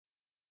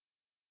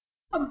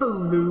A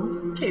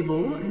Blu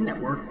Cable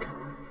Network.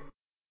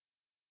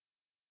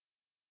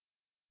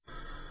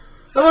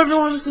 Hello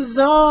everyone, this is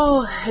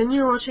Zal, and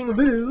you're watching a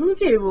Blu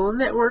Cable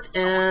Network,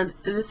 and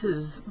this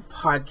is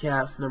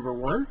podcast number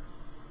 1.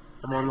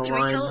 I'm on the Can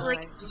line. we call it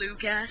like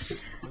Bluecast?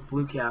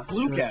 Bluecast.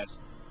 Bluecast.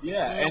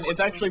 Yeah, and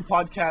it's actually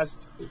podcast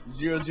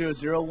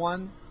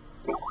 0001,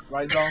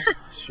 right, Zal?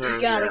 Sure.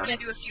 You gotta Yeah.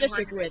 get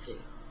specific with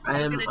it. I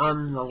am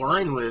on the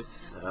line with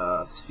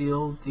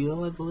Sfeel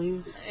Deal, I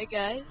believe. Hey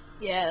guys.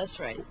 Yeah, that's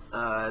right.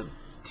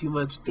 Too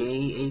Much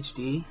Gay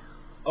HD.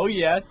 Oh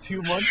yeah,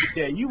 2 months?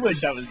 Yeah, you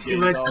wish I was gay, Too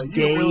Much Zal.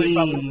 You really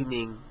probably,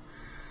 Gaming.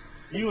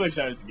 you wish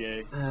I was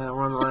gay. We're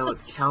on the line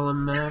with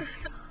Callum Mack.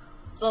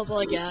 Sounds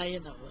like, yeah, you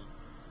know it.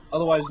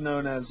 Otherwise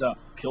known as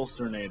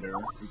Killsternator.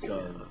 Because,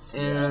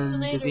 And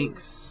Killsternator.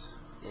 Devinks.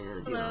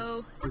 And, you know,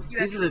 Hello. 'cause You these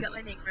are actually the got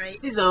my name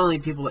right. these are the only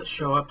people that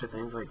show up to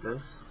things like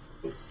this.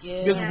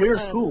 Yeah. because we're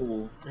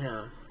cool.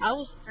 Yeah.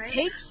 Right?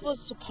 Takes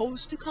was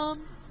supposed to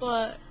come,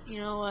 but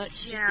you know what?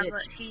 He Yeah, ditched.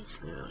 but he's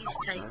Yeah,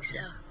 tight, exactly.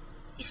 so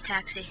he's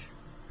taxi.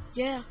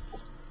 Yeah.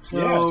 So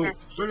Yeah.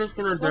 we're just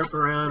gonna derp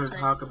around and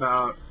talk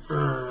about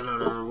I don't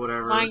know,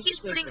 whatever. He's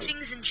putting Minesweeper.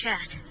 things in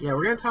chat. Yeah,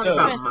 we're gonna talk So-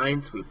 about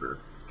Minesweeper.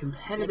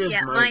 Competitive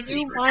Yeah, mine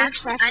Minesweeper. Mine-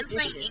 Actually, I'm Minecraft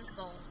playing edition.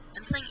 Inkball.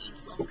 I'm playing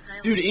Inkball because I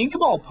Dude, like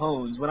Inkball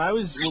Pones. When I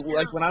was know.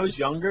 when I was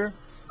younger,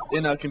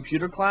 in a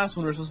computer class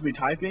when we were supposed to be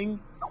typing,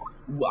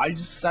 I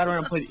just sat around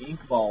and played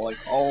Inkball like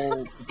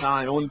all the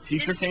time. And when the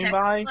teacher in came tech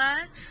by,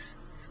 class,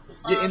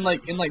 yeah, in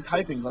like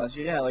typing class,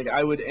 yeah, like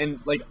I would, and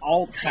like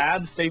alt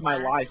tab saved my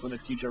life when the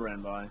teacher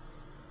ran by.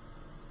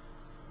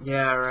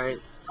 Yeah, right.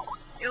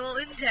 well,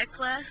 in tech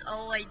class,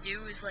 all I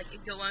do is like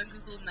go on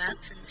Google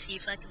Maps and see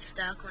if I can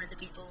stalk one of the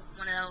people,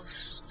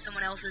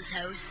 someone else's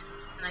house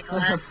in my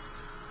class.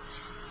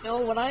 You know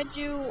what I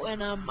do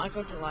when I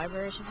go to the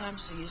library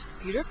sometimes to use the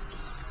computer?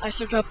 I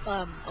search up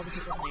other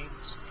people's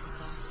names in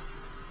class.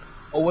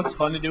 Oh, what's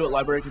fun to do at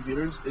library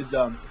computers is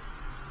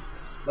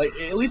like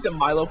at least at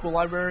my local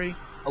library,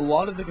 a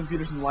lot of the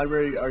computers in the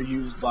library are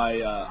used by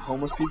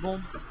homeless people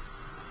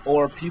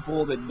or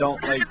people that don't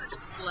Talking like about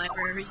school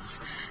libraries.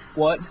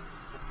 what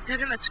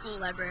Talking about school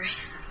library.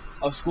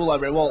 a school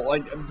library. Well,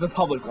 like the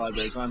public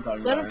library is what I'm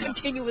talking Let about. him Right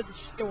continue with the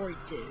story,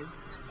 dude.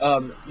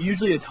 now.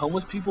 Usually it's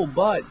homeless people,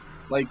 but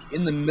like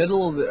in the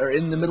middle of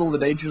the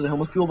day, it's usually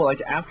homeless people. But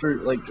like after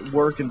like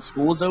work and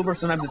school is over,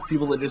 sometimes it's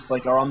people that just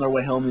like are on their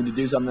way home, need to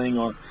do something,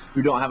 or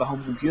who don't have a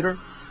home computer.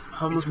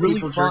 Homeless It's really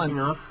people fun.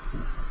 jerking off.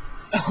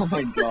 Oh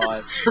my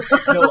god.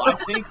 No,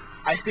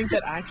 I think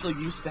that actually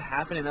used to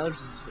happen, and now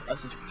there's a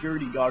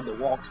security guard that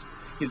walks.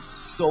 His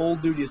sole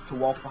duty is to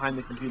walk behind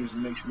the computers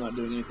and make sure they're not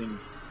doing anything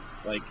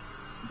like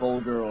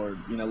vulgar or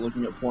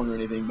looking at porn or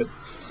anything.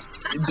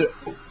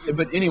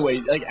 But anyway,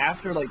 like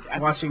after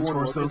Watching school and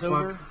work torso is fuck.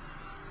 over,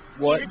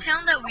 what? See, the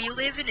town that we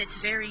live in, it's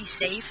very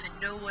safe and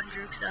no one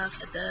jerks off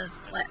at the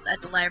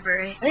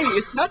library. Hey,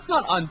 that's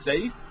not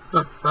unsafe.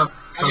 I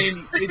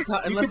mean, it's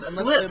not You unless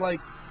could they slip.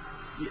 like.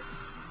 Yeah.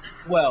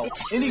 Well,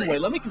 It's anyway,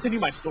 slip. let me continue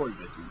my story,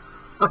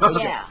 bitches.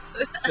 Okay. Yeah.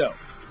 So,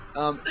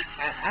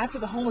 after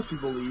the homeless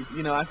people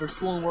leave, after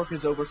school and work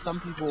is over, some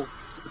people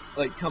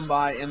like come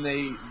by and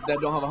that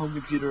don't have a home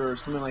computer or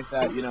something like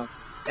that,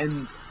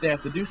 and they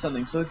have to do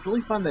something. So it's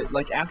really fun that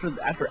like after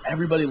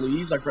everybody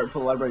leaves, like right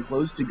before the library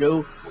closed, to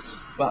go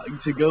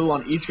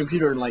on each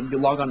computer and like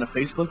log on to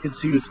Facebook and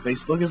see whose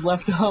Facebook is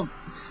left up.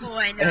 Oh,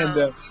 I know.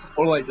 And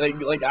or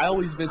like I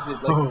always visit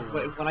Oh.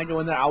 when I go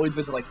in there, I always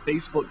visit like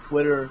Facebook,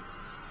 Twitter,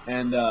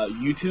 and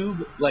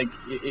YouTube, like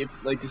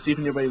if to see if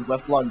anybody's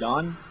left logged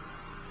on.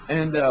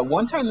 And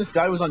one time this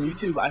guy was on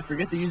YouTube, I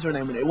forget the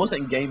username, and it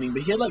wasn't gaming,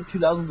 but he had like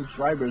 2,000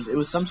 subscribers. It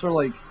was some sort of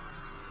like,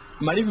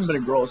 it might have even been a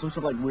girl, some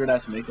sort of like weird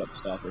ass makeup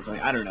stuff or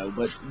something. I don't know,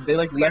 but they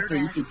like left their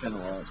Weird-ass YouTube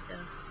channel up. stuff.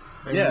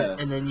 And Yeah. Then,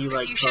 and then you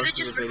like You should have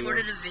posted just a video.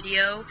 recorded a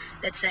video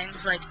that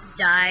sings like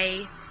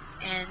 "die"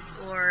 and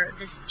or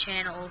this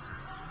channel.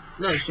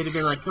 No, you should have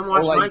been like, come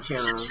watch like, my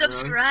channel. you know?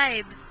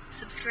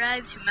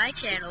 Subscribe to my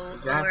channel,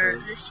 Exactly. or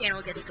this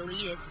channel gets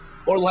deleted.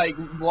 Or like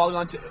log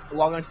on to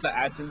the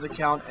AdSense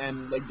account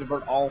and like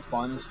divert all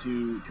funds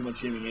to Too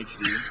Much Gaming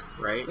HD.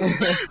 Right? Right.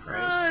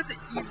 Oh,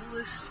 the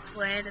evilest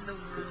plan in the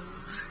world.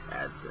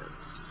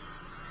 AdSense.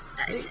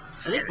 That's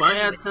I think my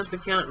AdSense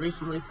account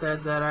recently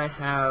said that I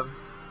have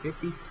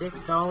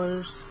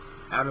 $56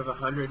 out of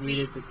 100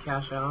 needed to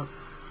cash out.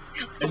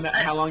 And that,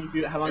 how long And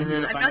you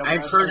then signed up?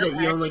 I've for heard that?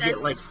 that you only get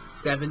AdSense. like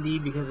 70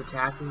 because of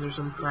taxes or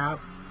some crap.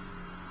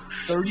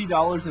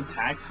 $30 in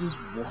taxes.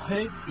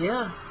 What?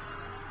 Yeah.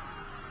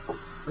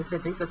 At least I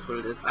think that's what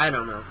it is. I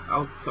don't know.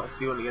 I'll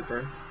see when I get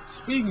there.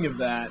 Speaking of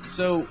that,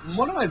 so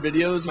one of my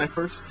videos, my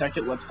first Tech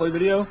It Let's Play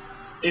video,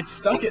 it's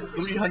stuck at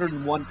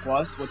 301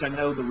 plus, which I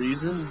know the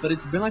reason, but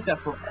it's been like that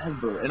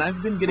forever. And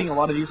I've been getting a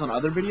lot of views on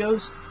other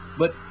videos,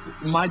 but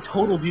my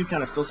total view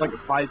count is still stuck at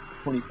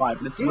 525,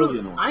 and it's Dude, really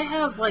annoying. I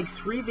have like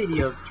 3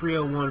 videos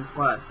 301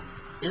 plus,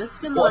 and it's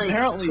been Well, like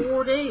apparently-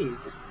 4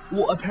 days.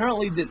 Well,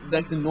 apparently, the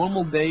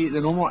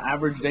normal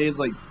average day is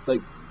like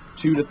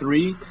 2 to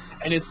 3,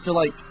 and it's still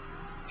like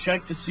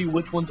check to see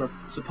which ones are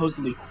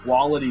supposedly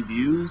quality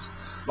views.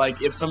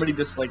 Like if somebody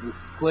just like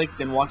clicked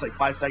and watched like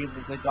 5 seconds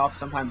and clicked off,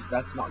 sometimes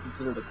that's not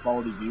considered a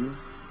quality view,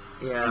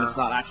 Yeah. and it's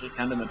not actually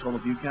counted in the total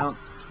view count.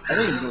 I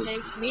think it's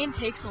really. Me and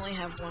Takes only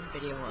have one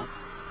video up.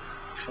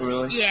 Oh,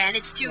 really? Yeah, and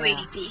it's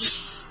 280p.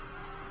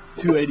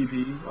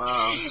 280p.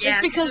 Wow. Yeah,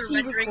 It's because the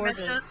he rendering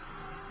messed recorded. up.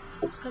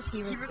 It's because he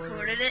He recorded.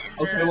 recorded it.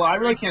 And Okay, well I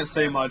really can't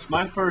say much.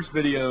 My first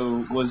video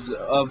was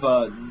of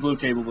Blue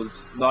Cable.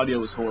 The audio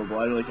was horrible.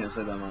 I really can't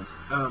say that much.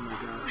 Oh my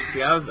god.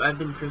 See, I've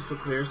been crystal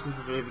clear since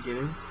the very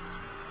beginning.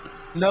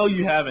 No,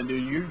 you haven't,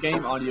 dude. Your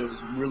game audio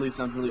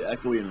sounds really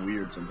echoey and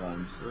weird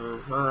sometimes. Oh,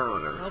 well,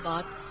 whatever. Oh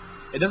god.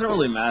 It doesn't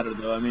really matter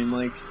though. I mean,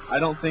 like I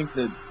don't think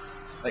that.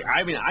 Like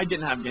I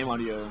didn't have game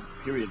audio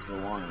period for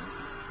a while.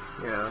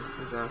 Yeah,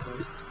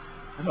 exactly.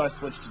 That's why I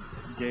switched to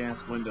gay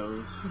ass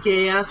Windows.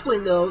 Gay ass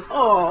Windows.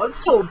 Oh,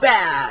 it's so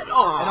bad.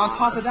 Oh. And on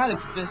top of that,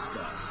 it's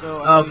Vista.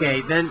 So I mean,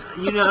 Okay, then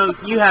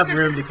you have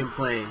room to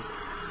complain.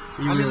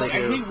 You I mean, really like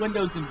I do. hate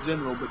Windows in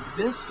general, but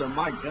Vista,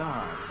 my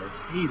god,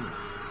 I hate it.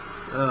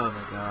 Oh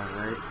my god,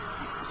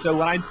 right? So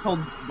when I told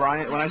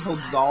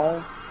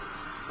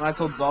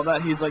Zal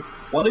that, he's like,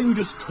 "Why don't you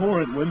just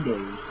torrent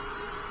Windows?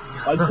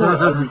 I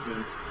torrent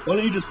everything. Why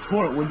don't you just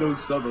torrent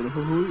Windows 7?"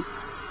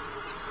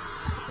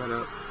 Shut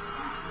up.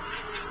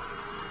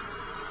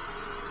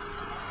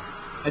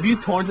 Have you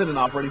torrented an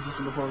operating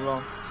system before,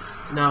 Zal?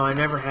 No, I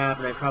never have,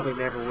 and I probably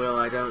never will.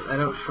 I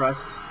don't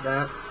trust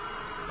that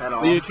at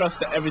all. Do you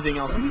trust everything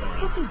else? Are you in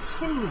torrent? fucking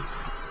kidding me?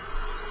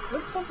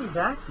 Let's fucking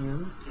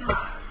vacuum.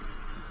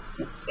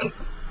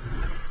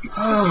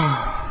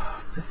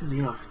 Pissing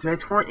me off. Did I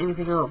torrent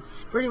anything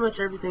else? Pretty much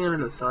everything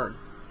under the sun.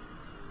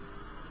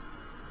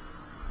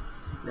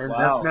 And Wow,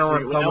 that's now so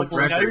on public now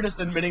record. you're just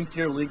admitting to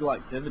your legal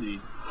activity.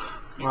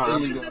 Wow, that's-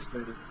 Illegal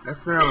activity.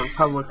 That's now on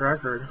public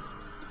record.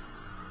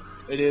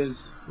 It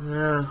is.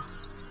 Yeah,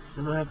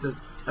 I'm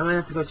gonna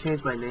have to go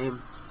change my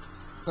name.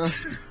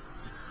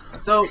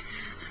 So,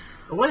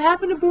 what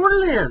happened to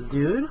Borderlands,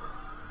 dude?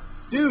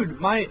 Dude,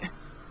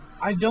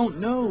 I don't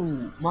know.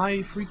 My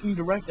freaking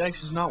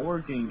DirectX is not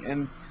working,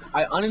 and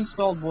I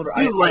uninstalled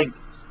Dude,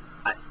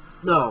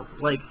 no,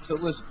 like, So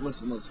listen.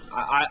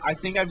 I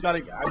think I'm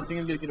gonna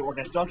get it to work.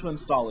 I still have to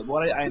install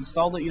it. I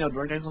installed it,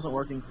 DirectX wasn't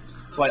working,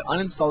 so I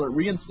uninstalled it,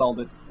 reinstalled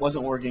it,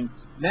 wasn't working.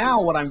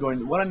 Now what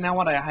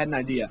I had an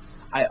idea.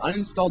 I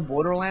uninstalled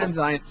Borderlands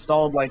and I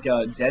installed like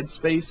a Dead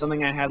Space,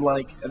 something I had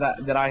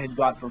that I had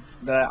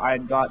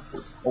got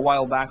a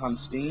while back on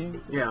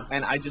Steam. yeah.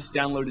 And I just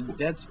downloaded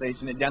Dead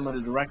Space and it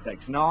downloaded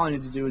DirectX. Now all I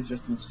need to do is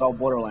just install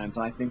Borderlands,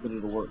 and I think that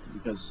it'll work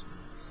because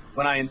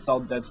when I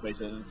installed Dead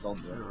Space, it installed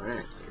it.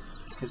 Alright.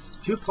 Because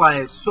 2-ply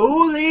is so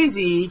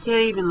lazy, you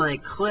can't even,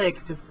 like,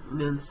 click to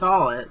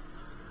install it.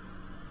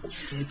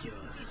 It's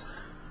ridiculous.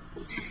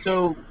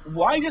 So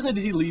why exactly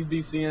did he leave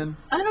BCN?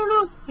 I don't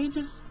know. He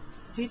just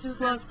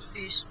left.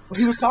 Peace. Well,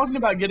 he was talking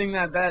about getting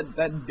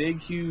that big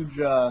huge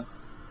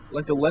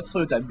like the Let's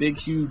Play with that big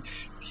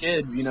huge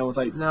kid, with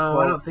like No, 12.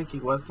 I don't think he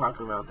was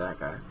talking about that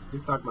guy.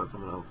 He's talking about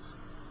someone else.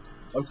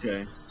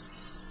 Okay.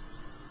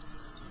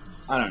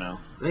 I don't know.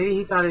 Maybe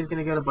he thought he was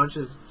gonna get a bunch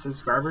of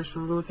subscribers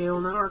from Blu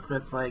Cable Network, but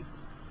it's like,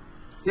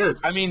 dude,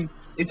 I mean,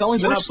 it's only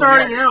been we're up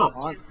starting for out. a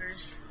month.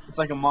 YouTubers. It's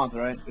like a month,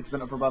 right? It's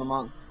been up for about a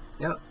month.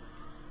 Yep.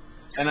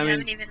 And I I mean,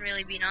 haven't even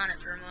really been on it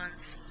for a month.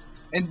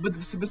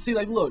 but see,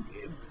 like, look,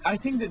 I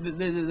think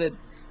that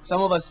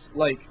some of us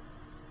like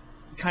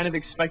kind of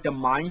expect a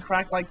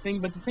Minecraft-like thing,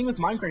 but the thing with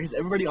Minecraft is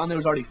everybody on there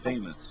is already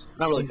famous.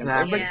 Not really famous.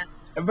 Exactly. Yeah.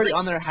 Everybody Like,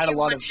 on there had a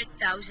lot of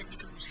 200,000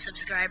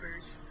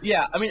 subscribers.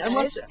 yeah. I mean,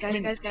 unless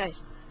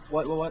Guys.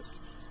 What? Well,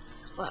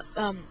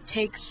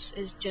 Takes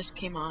just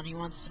came on. He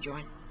wants to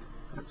join.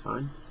 That's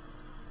fine.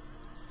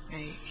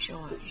 Hey, you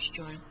should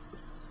join.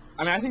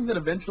 I mean, I think that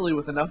eventually,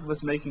 with enough of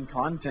us making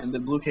content, that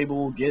Blue Cable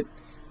will get,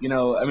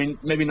 I mean,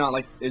 maybe not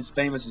like as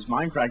famous as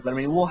Minecraft, but I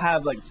mean, we'll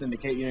have like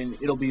syndicate,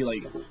 it'll be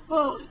like.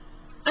 Well,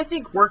 I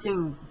think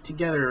working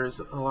together is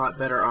a lot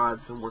better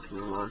odds than working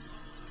alone.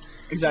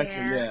 Exactly,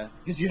 Yeah. yeah.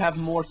 Because you have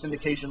more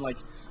syndication, like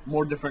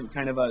more different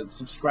kind of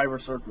subscriber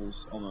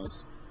circles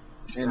almost,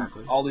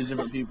 Exactly. and all these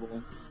different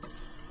people.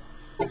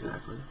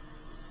 Exactly.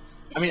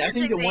 I mean, I It's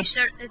think good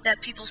that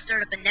that people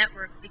start up a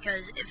network,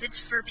 because if it's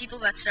for people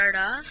that start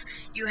off,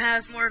 you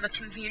have more of a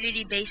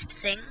community-based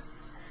thing.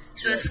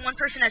 So Yeah. if one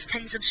person has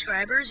 10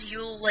 subscribers,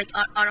 you'll like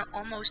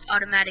almost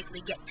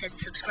automatically get 10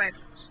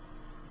 subscribers.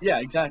 Yeah,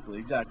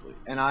 exactly.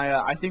 And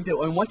I think that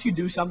once you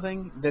do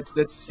something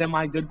that's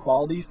semi good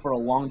quality for a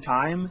long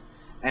time,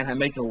 and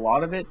make a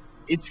lot of it,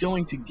 it's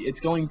going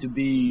to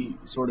be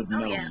sort of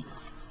known. yeah.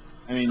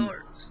 I mean,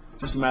 Or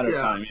just a matter of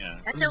Yeah. time. Yeah.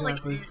 that's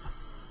Exactly. how like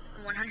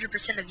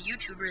 100% of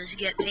YouTubers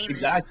get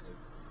famous.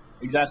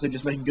 Exactly.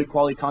 Just making good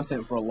quality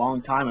content for a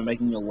long time and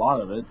making a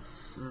lot of it.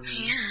 Mhm.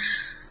 Yeah.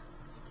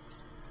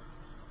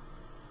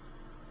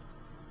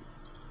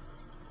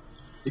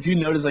 If you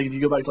notice, like, if you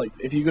go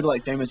to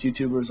famous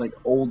YouTubers, like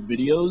old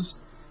videos,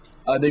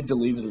 they've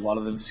deleted a lot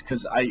of them just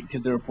because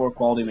they were poor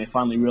quality, and they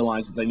finally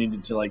realized that they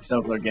needed to like set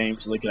up their game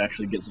so they could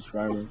actually get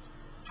subscribers.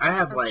 I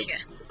have Oh, like, yeah.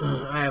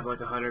 I have like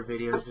 100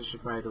 videos I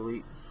should probably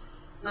delete.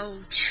 Oh,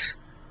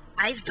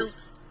 I've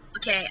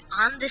Okay,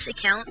 on this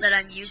account that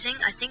I'm using,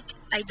 I think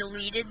I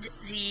deleted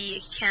the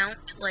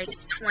account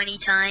like 20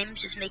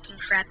 times, just making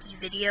crappy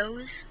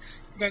videos,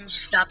 then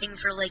stopping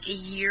for like a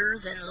year,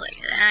 then like,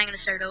 I'm gonna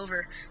start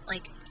over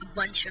like a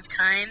bunch of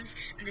times,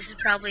 and this is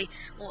probably,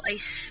 well, I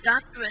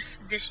stopped with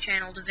this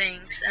channel, the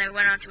Vinx, and I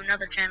went on to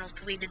another channel,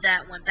 deleted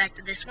that, went back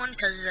to this one,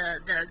 because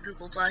the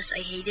Google Plus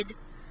I hated.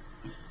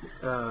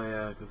 Oh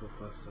yeah, Google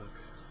Plus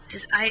sucks.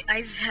 Because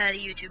I've had a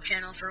YouTube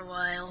channel for a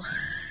while.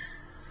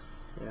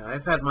 Yeah,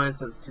 I've had mine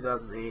since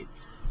 2008.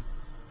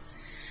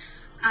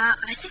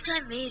 I think I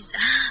made,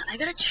 I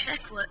gotta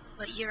check what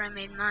year I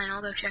made mine,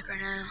 I'll go check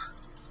right now.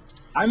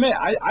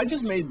 I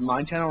just made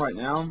my channel right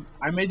now.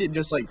 I made it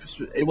just like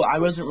I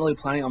wasn't really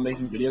planning on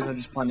making videos. I was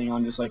just planning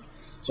on just like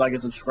so I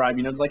could subscribe.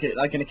 You know, like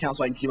an account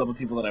so I can keep up with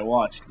people that I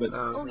watched. But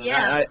Oh okay.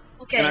 yeah.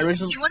 Okay. and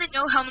Do you want to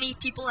know how many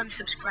people I'm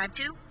subscribed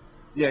to?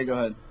 yeah, go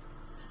ahead.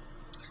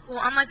 Well,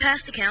 on my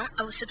past account,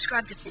 I was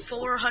subscribed to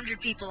 400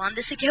 people. On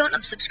this account,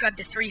 I'm subscribed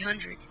to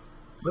 300.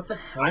 What the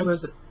hell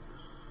is it?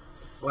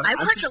 What? I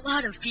watch a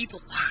lot of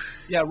people.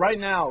 Yeah, right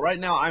now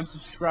I'm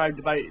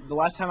subscribed by the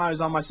last time I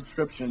was on my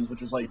subscriptions,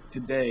 which was like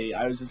today.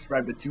 I was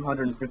subscribed to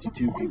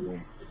 252 people.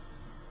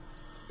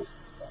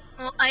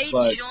 Well, I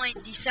But-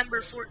 joined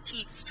December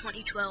 14th,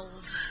 2012.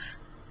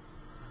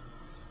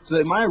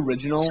 So my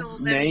original So, about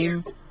a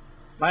name,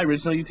 my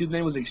original YouTube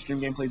name was Extreme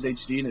Gameplays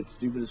HD, and it's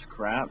stupid as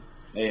crap.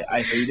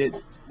 I hate it.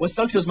 What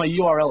sucks is my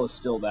URL is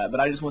still that, but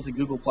I just went to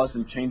Google Plus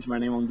and changed my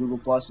name on Google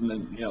Plus, and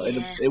then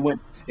Yeah.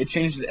 it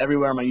changed it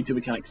everywhere on my YouTube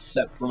account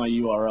except for my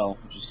URL,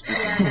 which is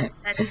stupid. Yeah,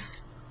 that's.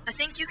 I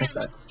think you That can.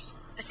 sucks.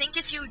 I think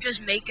if you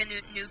just make a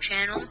new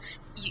channel,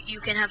 you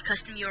can have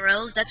custom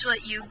URLs. That's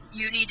what you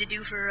need to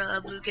do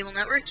for Blu Cable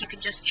Network. You can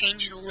just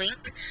change the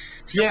link.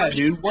 So Yeah, when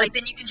people dude, what- type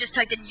in, you can just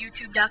type in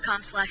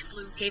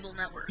youtube.com/Blu Cable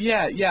Network.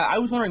 Yeah, I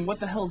was wondering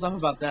what the hell's up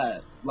about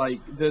that. Like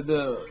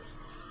the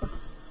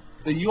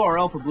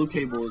URL for Blue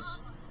Cable is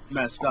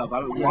messed up. Yeah,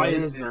 Why it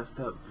is is messed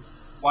up?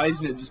 why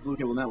isn't it just Blue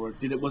Cable Network?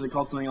 Was it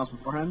called something else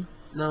beforehand?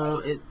 No,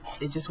 it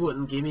just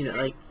wouldn't give me that.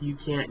 Like, you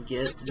can't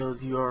get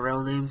those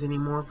URL names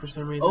anymore for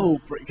some reason. Oh,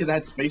 because it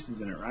had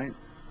spaces in it, right?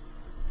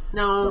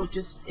 No,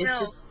 it's No,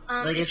 just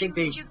like I if think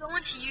if you go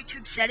into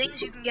YouTube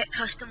settings, you can get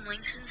custom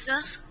links and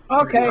stuff.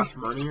 Okay. lost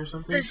money or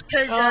something.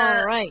 Because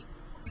Alright.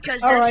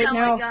 because All that's right, how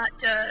now. I got.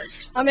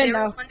 I'm in they were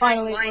now. wondering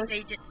Finally, it why worked.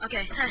 they did.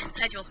 Okay,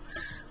 hi Joel.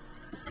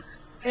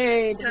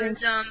 Hey,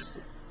 Because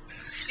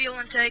Spiel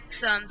and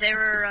Takes, they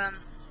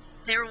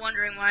were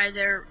wondering why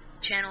their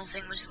channel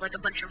thing was like a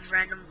bunch of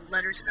random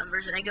letters and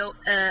numbers, and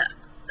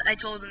I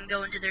told them to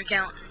go into their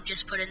account and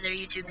just put in their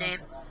YouTube name.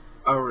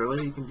 Oh,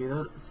 really? You can do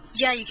that?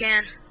 Yeah, you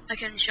can. I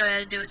can show you how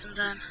to do it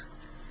sometime.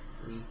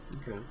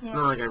 Okay. Yeah.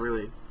 Not like I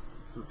really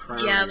some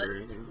priority Yeah, or but-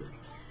 anything.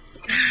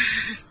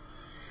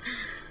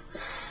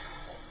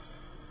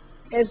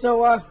 okay, so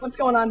what's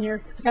going on here?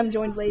 'Cause I kind of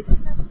joined late.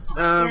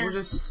 We're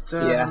just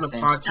Yeah, on the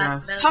same.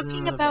 podcast.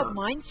 Talking about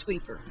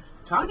Minesweeper.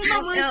 Talking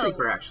about No.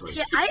 Minesweeper, actually.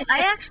 Yeah, I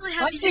actually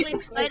have been Minesweeper.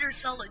 playing Spider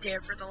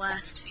Solitaire for the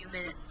last few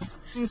minutes.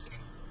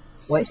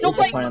 What is Still the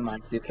playing- point of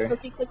Minesweeper?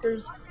 Cookie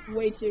clickers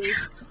way too.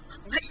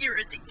 But you're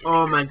addicted.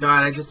 Oh my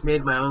god, I just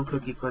made my own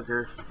cookie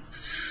clicker.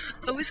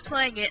 I was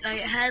playing it, and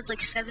I had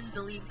like 7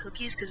 billion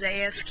cookies because I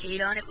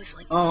AFK'd on it with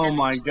like. Oh 7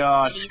 my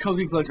gosh, billion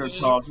Cookie Clicker cookies.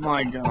 talk.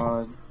 My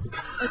god.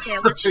 Okay,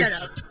 let's shut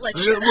up. Let's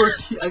I shut got up. more.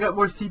 I got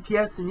more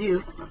CPS than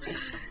you.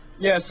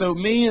 Yeah, so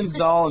me and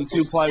Zal and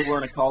 2Ply were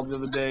in a call the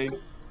other day,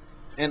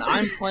 and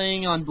I'm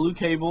playing on Blue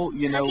Cable,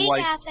 you know,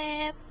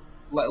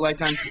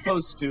 like I'm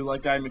supposed to,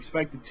 like I'm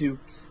expected to,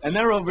 and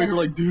they're over here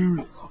like,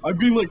 dude, I'm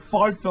getting like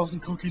 5,000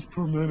 cookies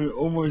per minute.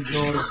 Oh my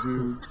god,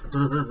 dude.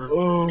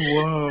 Oh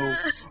wow.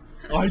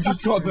 I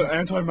just got the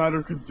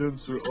antimatter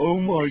condenser. Oh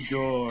my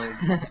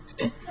god.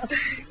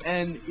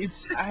 And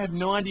I have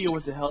no idea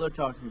what the hell they're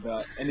talking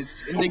about, and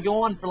they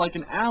go on for like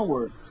an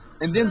hour.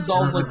 And then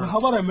Zal's like, well, how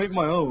about I make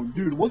my own?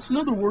 Dude, what's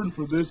another word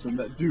for this and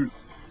that? Dude,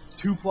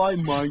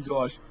 2Ply, my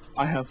gosh,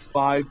 I have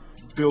 5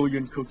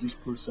 billion cookies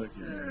per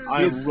second.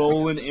 I'm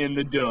rolling in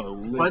the dough.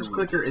 Fudge literally.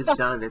 Clicker is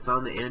done. It's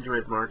on the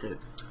Android market.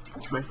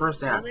 It's my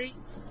first app. Really?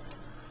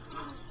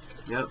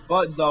 Yep.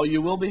 But, Zal,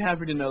 you will be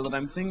happy to know that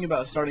I'm thinking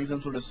about starting some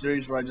sort of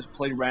series where I just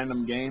play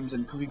random games,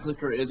 and Cookie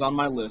Clicker is on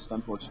my list,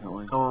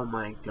 unfortunately. Oh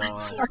my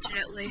god.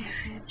 Unfortunately.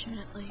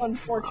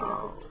 Unfortunately.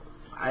 Oh,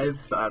 I've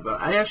thought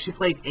about. I actually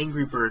played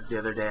Angry Birds the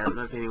other day. I don't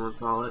know if anyone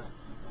saw it.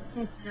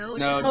 No,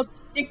 No. The most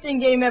addicting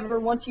game ever.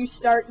 Once you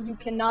start, you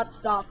cannot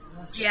stop.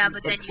 Yeah,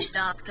 but then you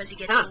stop because it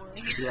gets Huh.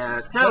 boring. Yeah,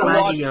 it's You kind of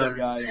better watch laggy that, on.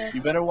 guys.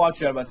 You better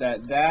watch out about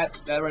that. That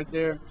right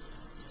there,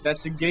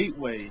 that's a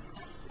gateway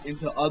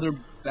into other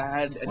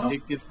bad,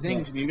 addictive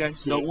things, and you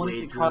guys don't want to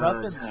Gateway get caught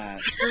up drug. in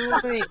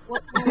that. Wait,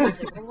 what was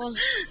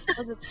it?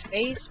 Was it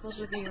Space?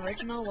 Was it the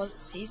original? Was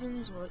it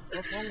Seasons? What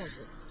one was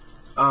it?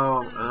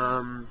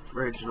 Oh,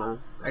 original.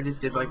 I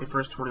just did like the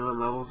first 21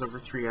 levels over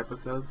 3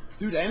 episodes.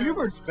 Dude, Angry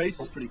Birds Space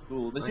is pretty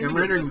cool. They Like, seem I'm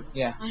to get- rendering,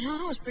 I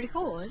know, it's pretty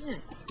cool, isn't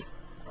it?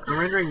 I'm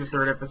rendering the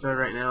 3rd episode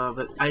right now,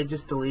 but I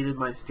just deleted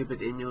my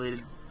stupid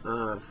emulated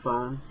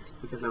phone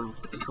because I'm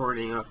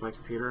recording off my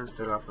computer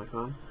instead of off my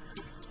phone.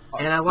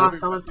 And I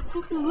lost all my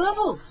fucking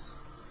levels.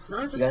 So now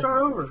I have to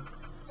start over.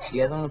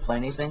 You guys want to play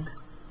anything?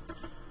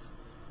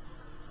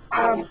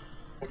 I'm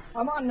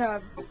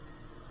on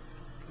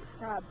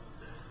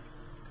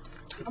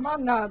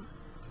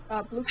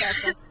Blue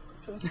Castle.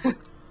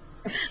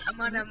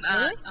 I'm on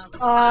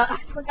I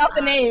forgot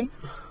the name.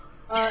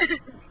 What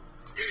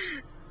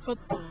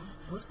the?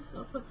 What is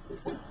up with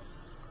this?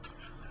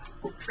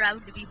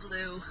 proud to be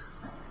blue.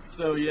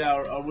 So yeah,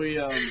 are we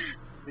gonna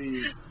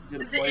The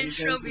play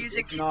intro anything?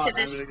 music If not, to I'm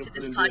this gonna go to put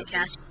this in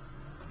podcast.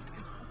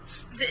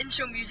 The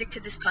intro music to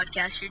this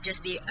podcast should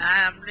just be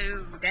I'm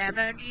blue,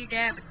 dabba dee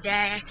dabba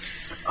da.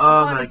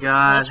 Oh my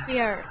god. That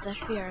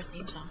should be our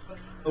theme song.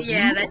 the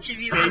Yeah, Blue that should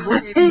be Cable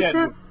really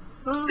Network.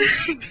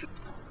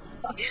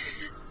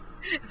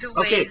 the way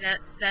Okay.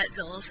 that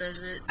Zoll says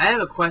it. I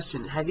have a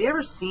question. Have you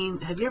ever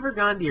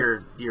gone to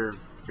your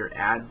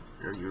ad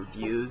or your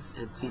views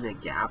and seen a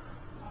gap?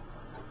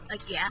 A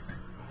gap.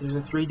 There's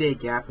a 3-day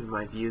gap in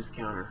my views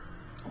counter.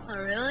 Oh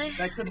really?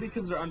 That could be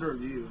because they're under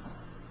review.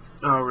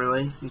 Oh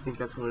really? You think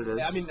that's what it is?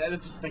 Yeah, I mean,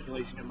 that's just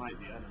speculation. It might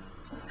be. I don't know.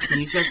 Can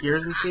you check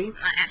yours and see?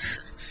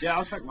 Yeah,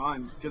 I'll check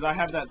mine because I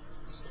have that.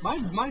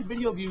 My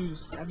video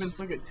views have been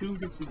stuck at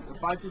 250,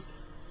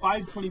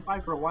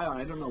 525 for a while, and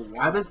I don't know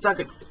why. I've been stuck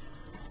at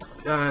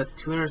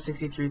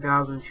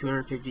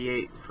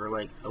 263,258 for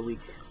like a week.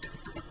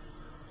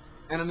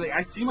 And I'm like,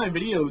 I see my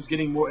videos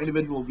getting more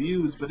individual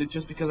views, but it's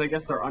just because I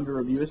guess they're under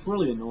review. It's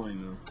really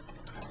annoying though.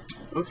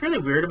 What's really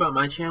weird about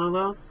my channel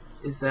though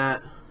is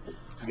that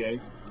It's gay.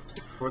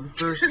 for the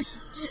first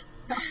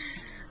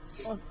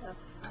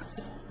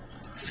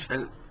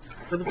and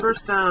for the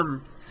first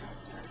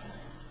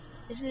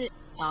Isn't it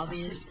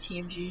obvious,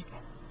 TMG?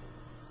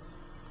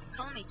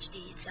 Call him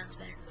HD. It sounds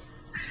better.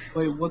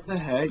 Wait, what the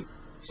heck?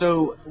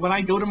 So when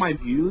I go to my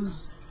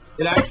views,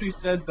 it actually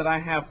says that I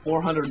have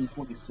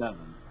 427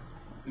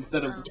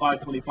 instead of the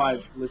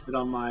 525 listed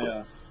on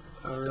my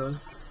oh really?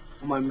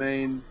 on my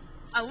main.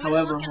 I was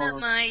However, looking hold at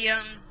my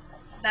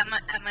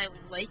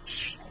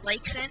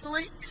likes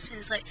analytics, and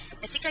it's like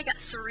I think I got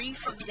 3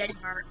 from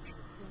Denmark,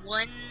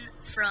 1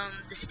 from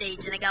the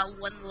States, and I got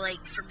 1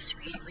 like from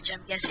Sweden, which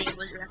I'm guessing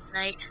was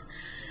Night.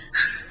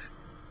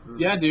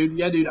 Yeah, dude.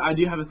 I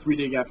do have a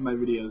 3-day gap in my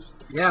videos.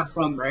 Yeah,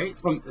 From right?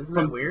 From Isn't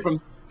from that weird?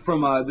 From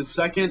the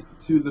 2nd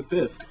to the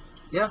 5th.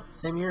 Yeah,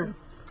 same here.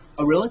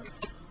 Oh, really?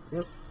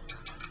 Yeah,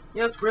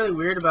 it's really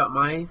weird about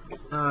my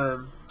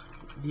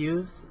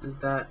views is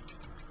that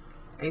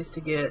I used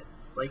to get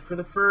like for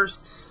the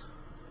first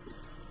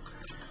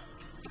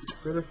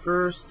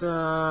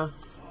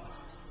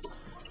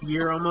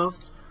year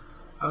almost,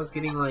 I was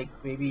getting like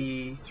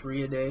maybe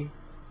 3 a day,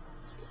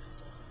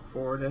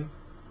 4 a day.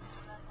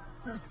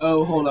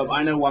 Oh, hold up.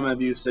 I know why my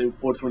views say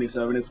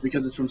 427. It's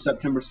because it's from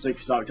September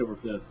 6th to October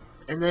 5th.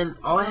 And then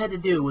all I had to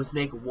do was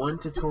make 1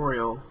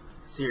 tutorial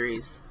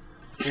series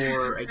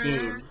for a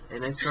game,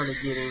 and I started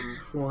getting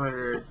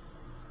 400,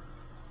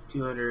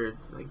 200,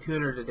 like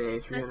 200 a day,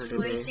 300 That's a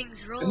the way day.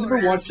 things roll. I've never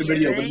around watched a here,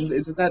 video, right? but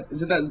is it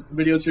that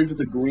video series with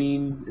the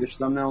greenish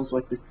thumbnails,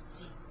 like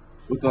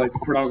with the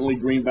predominantly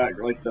green back,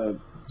 like the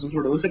some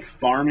sort of, it looks like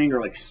farming or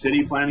like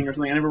city planning or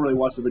something. I never really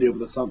watched the video, but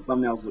the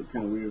thumbnails look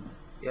kind of weird.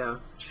 Yeah.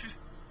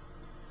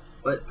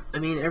 But, I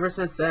mean, ever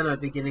since then,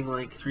 I've been getting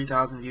like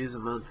 3,000 views a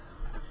month.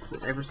 So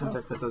ever since I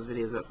put those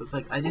videos up. It's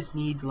like, I just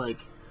need like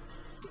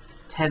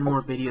 10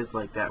 more videos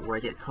like that where I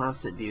get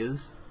constant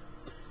views.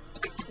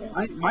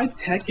 My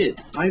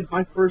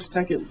first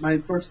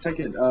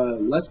Tekkit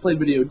Let's Play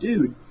video,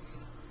 dude.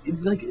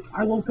 Like,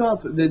 I woke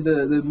up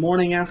the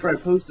morning after I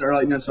posted, or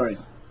like, no, sorry,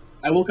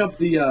 I woke up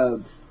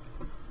the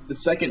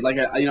second, like,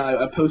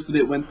 I posted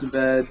it, went to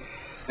bed,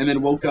 and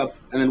then woke up,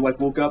 and then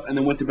woke up, and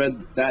then went to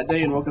bed that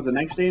day, and woke up the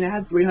next day, and it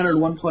had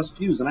 301 plus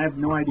views, and I have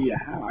no idea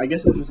how. I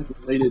guess it was just like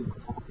related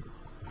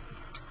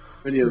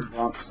videos.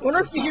 I wonder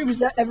if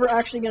YouTube's ever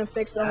actually gonna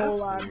fix the That's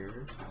whole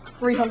weird.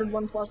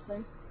 301 plus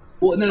thing.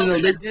 Well, no,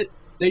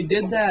 they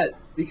did that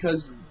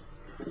because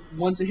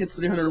once it hits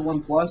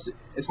 301 plus,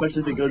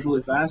 especially if it goes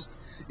really fast,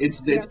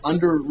 it's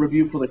under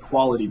review for the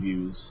quality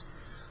views.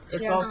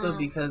 It's Yeah. also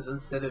because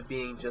instead of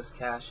being just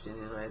cached in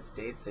the United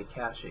States, they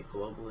cache it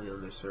globally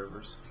on their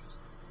servers.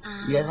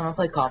 You guys want to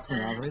play Cops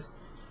and Robbers?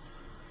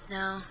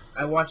 No.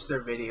 I watched their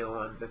video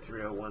on the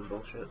 301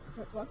 bullshit.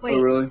 Wait,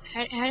 Oh, really?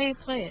 how do you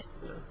play it?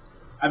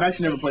 I've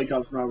actually never played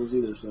Cops and Robbers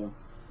either, so.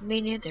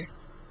 Me neither.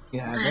 You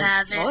I haven't?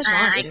 haven't. always I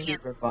wanted It's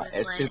can't. super fun. play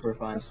It's it. super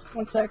fun.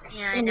 One sec.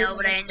 Yeah, I know,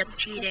 but I end up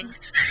cheating.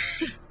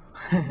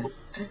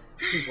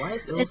 Dude, why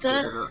is It's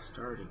Illustrator not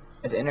starting?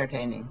 It's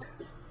entertaining.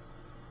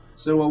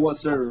 So, what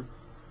server?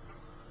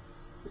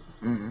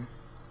 Mm.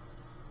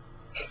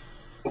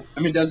 I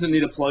mean, does it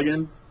need a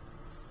plugin?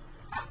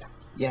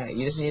 Yeah,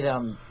 you just need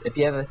if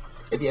you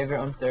have your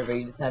own server,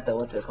 you just have to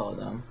what's it called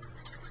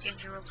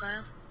Change your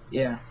file.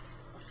 yeah.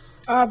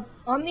 On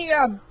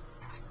the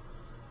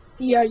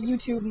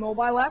YouTube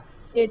mobile app,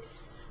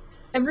 it's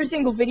every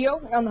single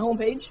video on the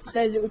homepage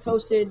says it was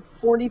posted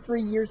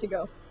 43 years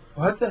ago.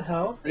 What the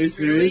hell? Are you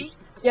serious? Really?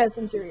 Yes,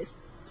 I'm serious.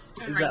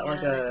 Oh Is my that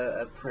like God.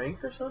 a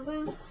prank or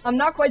something? I'm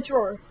not quite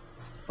sure.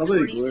 Probably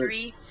a glitch.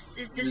 43.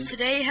 Does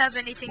today have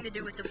anything to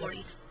do with the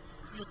 40?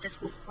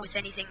 With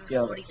anything with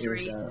Yo,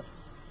 43? is,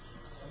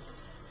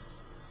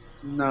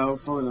 No,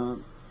 probably not.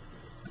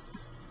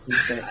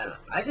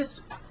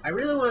 I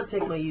really want to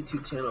take my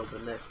YouTube channel to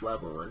the next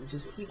level, and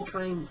just keep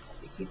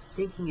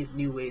thinking of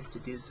new ways to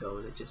do so,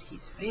 and it just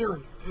keeps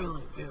failing.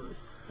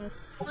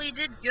 Well, you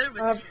did good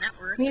with this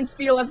network. Me and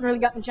Spiel haven't really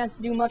gotten a chance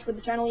to do much with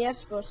the channel yet,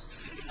 but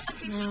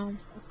No.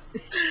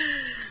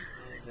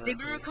 They've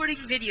been recording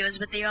videos,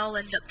 but they all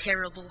end up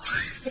terrible.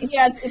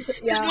 yeah, it's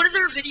Because yeah, one of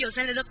their videos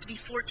ended up to be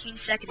 14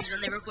 seconds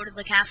when they recorded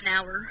like half an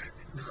hour.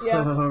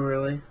 yeah, Oh,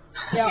 really?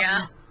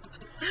 yeah.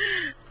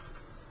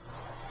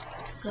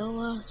 Go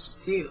us.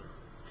 See,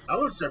 I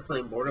want to start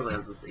playing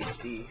Borderlands with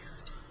HD.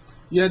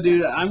 Yeah,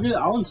 dude,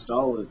 I'll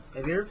install it.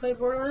 Have you ever played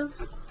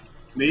Borderlands?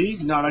 Me?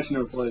 No, I've actually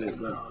never played it,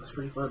 but No, it's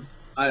pretty fun.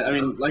 I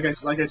mean, like I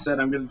said,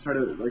 I'm gonna try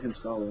to like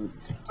install it.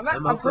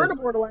 I've heard of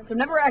Borderlands. I've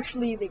never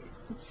actually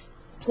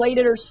played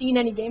it or seen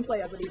any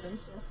gameplay of it even.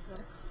 So,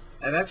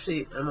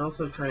 I'm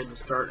also trying to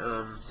start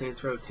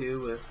Saints Row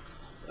 2 with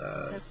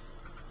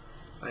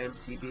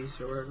IMCBs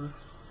or whatever.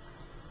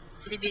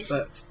 CBs.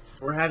 But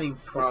we're having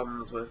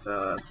problems with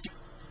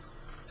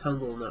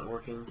Tungle not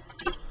working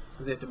because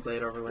they have to play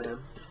it over LAN.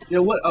 Yeah,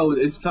 what? Oh,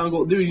 it's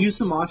Tungle. Dude, use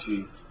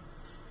Hamachi.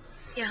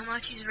 Yeah,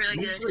 Hamachi's really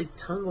good. Usually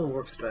Tungle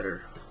works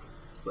better,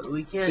 but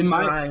we can't In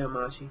my- try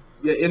Hamachi.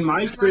 Yeah, in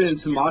my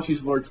experience,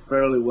 Hamachi's worked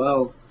fairly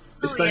well,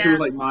 especially yeah.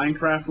 with like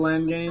Minecraft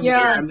LAN games. Yeah.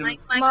 Like, I've never-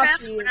 Minecraft,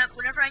 Hamachi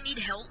whenever I need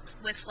help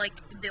with like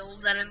the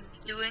build that I'm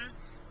doing,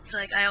 it's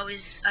like I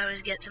always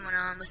get someone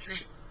on with me.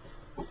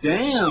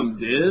 Damn,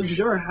 Div,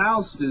 your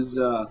house is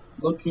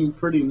looking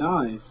pretty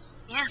nice.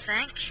 Yeah,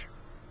 thanks.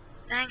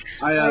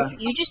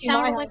 You just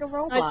sounded like a nice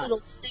robot. little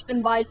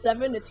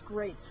 7x7. It's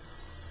great.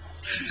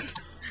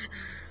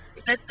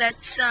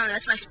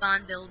 That's my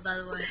spawn build, by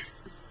the way.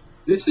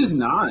 This is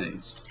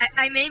nice.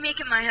 I may make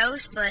it my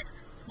house, but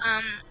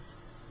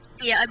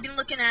yeah, I've been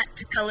looking at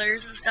the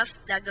colors and stuff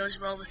that goes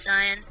well with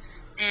cyan,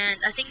 and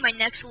I think my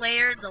next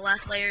layer, the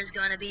last layer, is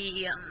going to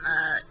be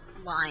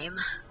lime.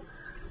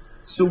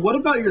 So what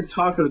about your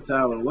taco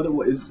tower?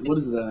 What is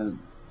that?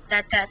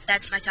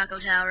 That's my taco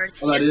tower.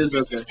 It's Oh, that just is a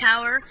business okay.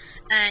 tower,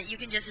 and you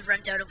can just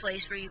rent out a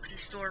place where you can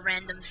store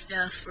random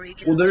stuff, where you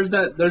can. Well,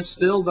 there's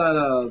still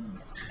that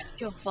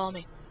Joe, follow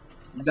me.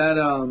 what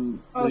Oh,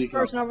 do this you call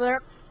it? person over there.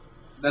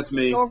 That's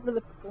me. Go over to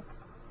the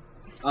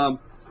people.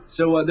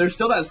 So there's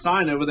still that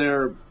sign over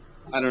there.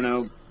 I don't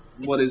know.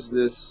 What is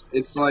this?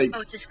 It's like, Oh,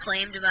 it's just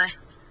claimed by.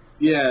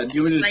 yeah, do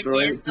you want me to by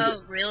destroy it?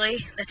 Oh,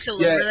 really? That's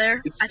still Yeah, over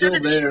there? it's I still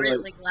thought I there, destroyed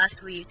it like- like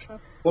last week.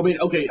 Well, I mean,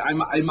 okay, I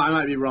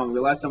might be wrong.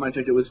 The last time I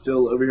checked, it was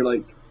still over here,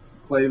 like,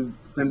 claimed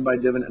by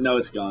Divin. No,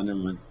 it's gone. Never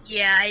mind.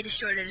 Yeah, I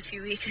destroyed it a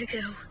few weeks ago.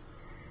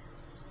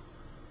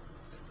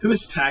 Who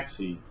is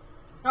Taxi?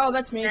 Oh,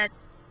 that's me. That-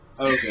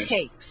 Oh, This okay.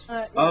 takes.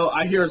 Yeah. Oh,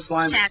 I hear a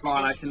slime Taxi.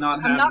 spawn. I cannot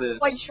I'm have not this.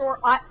 quite sure.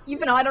 I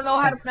don't know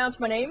how to pronounce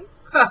my name.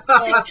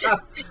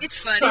 It's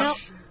funny. You know,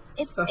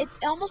 it's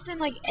almost in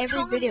like every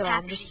call him video.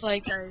 I'm Taxi just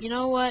like, because- you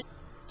know what?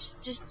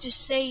 Just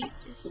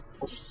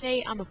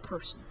say I'm a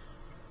person.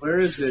 Where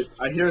is it?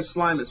 I hear a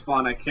slime at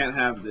spawn. I can't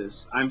have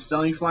this. I'm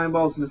selling slime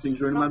balls and this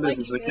thing's ruining my Not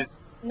business. I liking can't.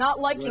 this. Not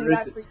liking Where is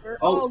that it? creature.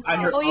 Oh, I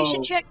God. heard- Oh, you Oh.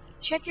 should check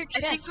your I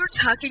think chest. we're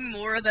talking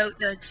more about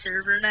the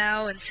server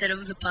now instead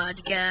of the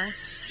podcast.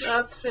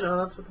 That's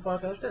that's what the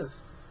podcast is.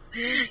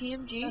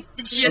 TMG.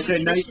 Just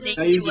Okay, now listening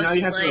you to us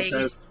have to play.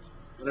 prepare.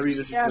 Whatever you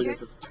just Yeah, said.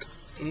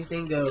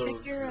 Anything goes Check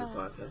in your, the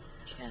podcast.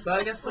 chest. So I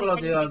guess Wait, what I'll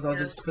do anything is I'll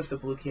goes. just put the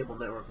Blu Cable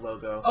Network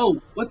logo.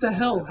 Oh, what the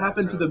hell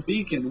happened to the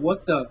beacon?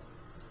 What the?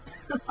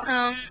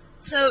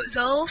 So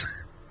Zol,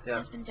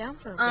 It's been down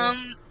for a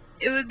bit.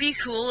 it would be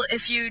cool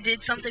if you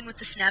did something with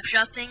the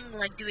snapshot thing,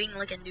 like doing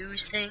like a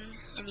news thing,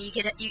 and you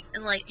could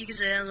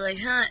say like,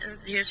 huh,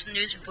 here's the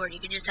news report. You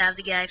could just have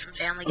the guy from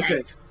Family Guy. Okay,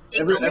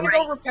 It'd every- go I'm gonna great.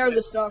 go repair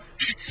this stuff.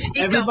 It'd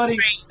go Everybody,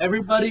 great.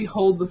 everybody,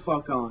 hold the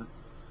fuck on.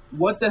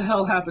 What the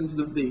hell happened to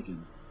the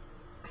beacon?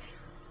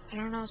 I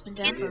don't know. It's been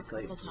down Maybe for a it's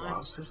like couple times.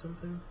 lost or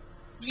something.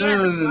 Yeah, No,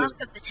 the no, no, no.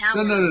 block of the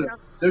tower. No.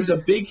 There's a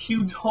big,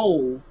 huge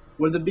hole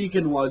where the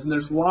beacon was, and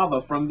there's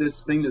lava from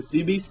this thing that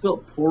CB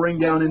spilt pouring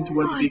down into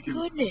where Oh the my beacon.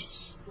 What?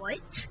 goodness! What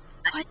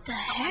the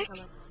heck?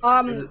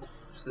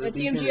 So the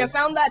beacon TMG, I is-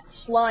 found that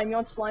slime. You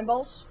want slime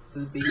balls? So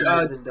the beacon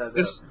has been dug up.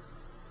 Just-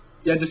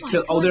 Yeah, just Oh my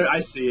kill. Oh, there. I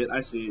goodness. see it.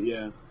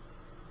 Yeah.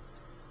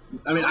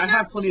 I mean, I was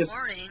have out plenty of. this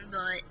morning,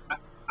 but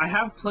I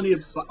have plenty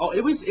of. Oh,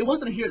 it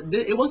wasn't here.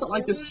 It wasn't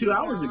like this 2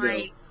 hours ago.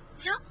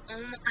 No,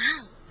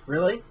 ow.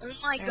 Really? Oh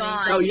my There you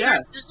god. go. Oh, yeah.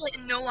 There's like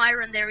no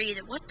iron there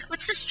either.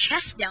 What's this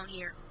chest down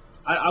here?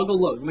 I'll go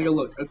look. Let me go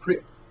look.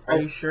 Are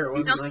you sure it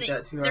wasn't like Nothing.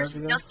 that 2 There's hours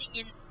ago?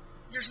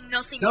 there's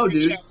nothing No, in the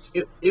dude. chest.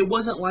 It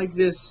wasn't like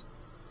this.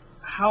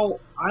 How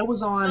I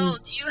was on. So,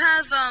 do you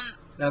have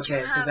Okay,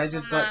 you because I have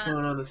just some, let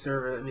someone on the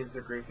server. That means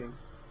they're griefing.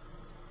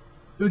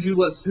 Who'd you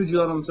let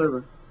on the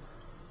server?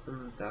 I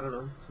don't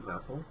know, some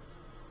asshole.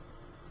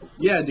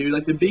 Yeah, dude.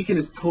 Like the beacon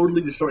is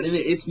totally destroyed, and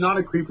it's not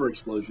a creeper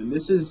explosion.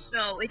 This is.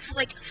 no? It's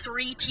like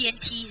 3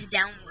 TNTs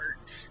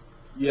downwards,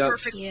 Yeah.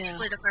 perfectly Yeah.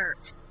 split apart.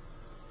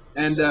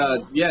 And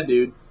yeah,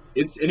 dude.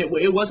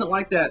 It wasn't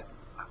like that.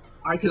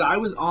 I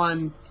was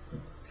on,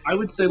 I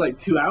would say like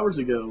 2 hours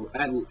ago.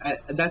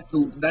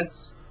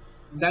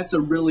 That's a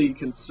really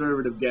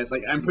conservative guess.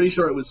 Like I'm pretty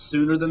sure it was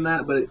sooner than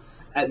that, but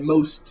at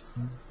most,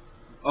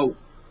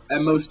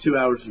 at most 2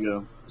 hours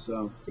ago.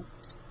 So.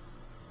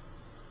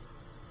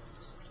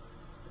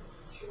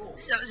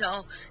 So it was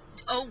all.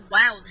 Oh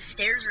wow, the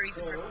stairs are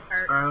even ripped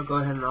apart. Alright, I'll go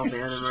ahead and I'll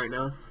ban him right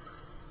now.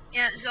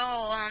 Yeah,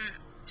 Zol,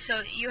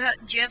 so do you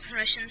have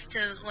permissions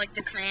to like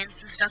the clans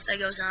and stuff that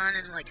goes on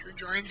and like who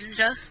joins and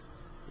stuff?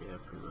 Yeah,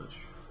 pretty much.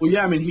 Well,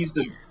 yeah, I mean he's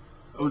the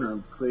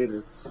owner,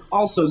 creator.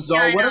 Also, Zol,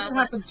 Yeah, I whatever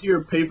know, happened to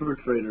your paper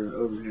trader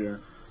over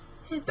here?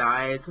 It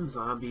died. Some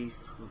zombie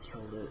fucking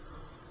killed it.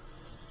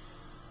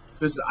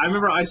 Because I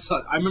remember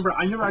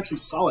I never actually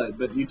saw it,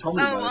 but you told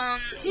me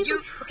about it.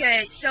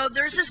 Okay, so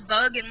there's this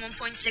bug in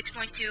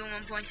 1.6.2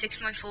 and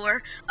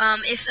 1.6.4.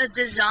 If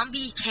the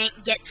zombie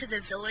can't get to the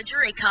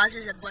villager, it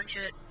causes a bunch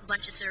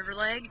of server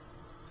lag.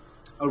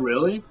 Oh,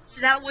 really?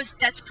 So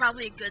that's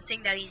probably a good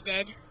thing that he's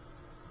dead.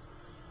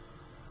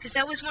 Because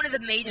that was one of the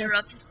major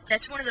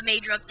that's one of the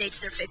major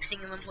updates they're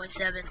fixing in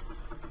 1.7.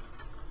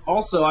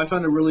 Also, I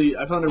found a really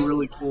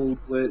cool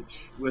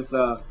glitch with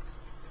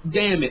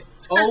damn it!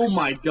 Oh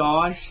my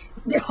gosh!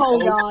 Oh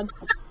god.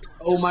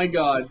 Oh my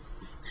god!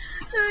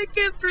 I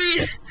can't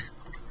breathe.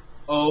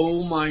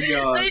 Oh my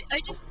god! I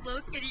just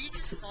look and he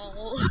just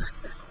fall.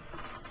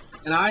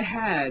 And I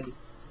had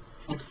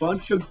a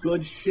bunch of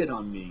good shit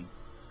on me.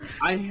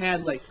 I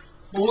had like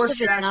 4 Most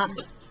of it's stacks.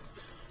 not.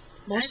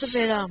 Most of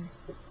it,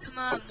 Come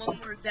on, one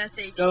more death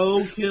age.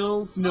 No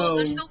kills, Oh, no.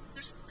 there's still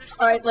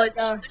Alright, like,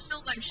 there's still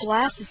a bunch of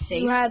glass is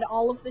safe. You had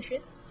all of the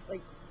shits?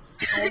 Like,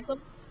 all of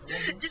them?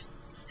 just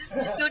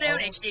go down,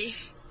 HD.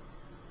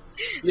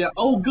 Yeah.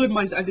 Oh, good.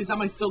 Is that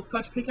my silk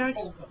touch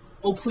pickaxe?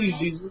 Oh, please,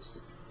 Jesus.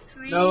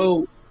 Sweet.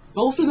 No.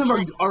 Both of them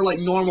are like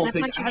normal Can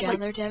I punch pickaxes. you down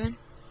there, Devin?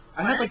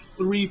 I had like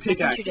 3 Can I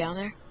pickaxes. punch you down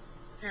there?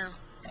 No.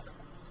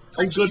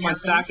 Oh, good. you My down,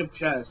 stack of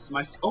chests.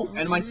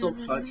 And my silk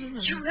touch.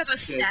 You have a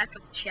stack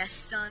of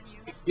chests on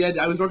you. Yeah,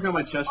 I was working on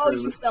my chest Oh, room.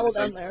 you fell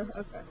down there.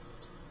 Okay.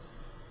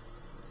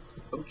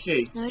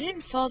 Okay. No, he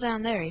didn't fall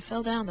down there. He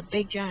fell down the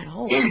big giant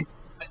hole.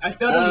 I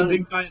fell down a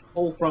big giant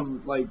hole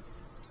from like,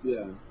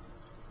 yeah.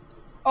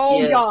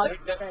 Oh Yeah, god. let's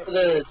go Okay. to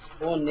the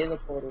spawn nether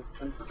portal.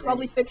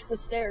 Probably fix the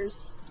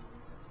stairs.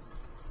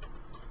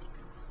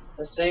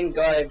 The same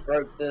guy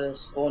broke the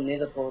spawn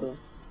nether portal.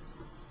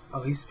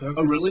 Oh, he spoke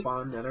Oh, really?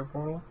 spawn nether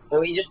portal?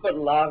 Well, he just put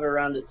lava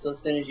around it, so as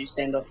soon as you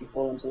stand off, you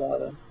fall into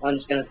lava. I'm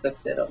just gonna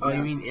fix that up. Oh, now.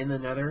 you mean in the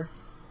nether?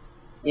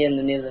 Yeah, in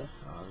the nether.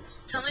 Oh, this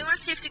Tell me where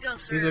it's safe to go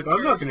through. He's like,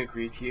 I'm not 'cause- gonna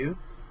grief you.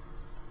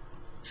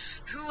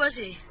 Who was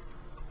he?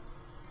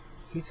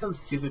 He's some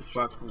stupid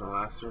fuck from the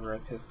last server I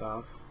pissed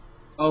off.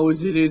 Oh,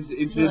 is it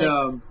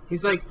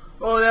He's like,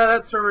 oh yeah,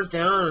 that server's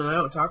down and I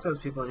don't talk to those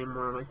people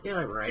anymore. I'm like, yeah,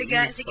 I'm right.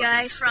 The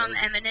guy from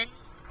Eminent,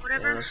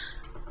 whatever. Yeah.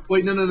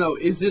 Wait, no.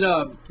 Is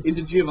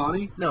it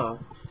Giovanni? No.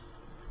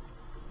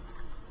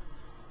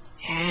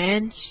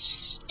 And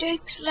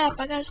stick slap.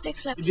 I got a stick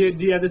slap. Do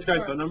you have this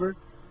guy's phone number?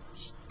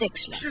 Stick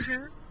slap.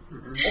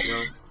 Mm-mm,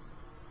 no.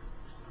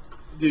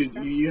 Dude,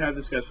 you have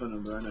this guy's phone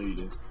number. I know you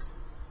do.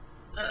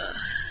 Uh,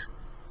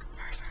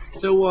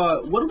 So,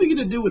 what are we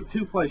gonna do with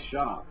Two Play's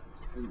shop?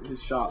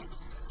 His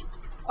shops?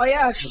 Oh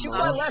yeah, she Demolish-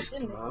 probably left,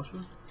 didn't he? demolish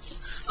him?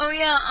 oh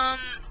yeah.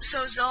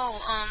 So Zol,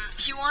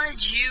 he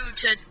wanted you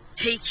to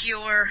take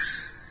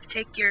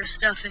your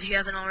stuff if you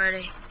haven't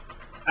already.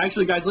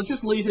 Actually, guys, let's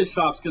just leave his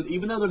shops because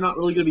even though they're not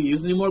really gonna be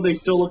used anymore, they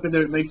still look like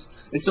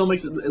it still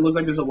makes it look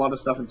like there's a lot of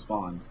stuff in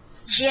spawn.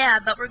 Yeah,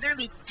 but we're gonna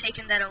be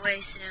taking that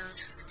away soon.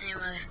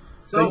 Anyway,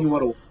 So you So,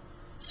 want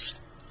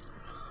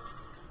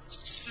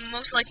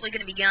most likely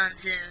gonna be gone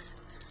soon.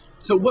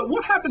 So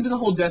what happened to the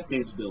whole Death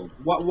Games build?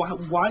 Why?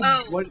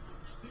 Oh. What?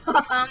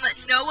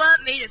 Noah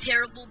made a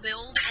terrible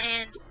build,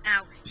 and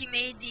he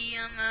made the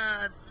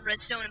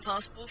redstone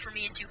impossible for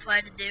me and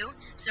 2ply to do.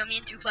 So me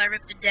and 2ply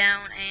ripped it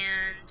down,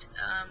 and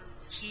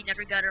he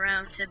never got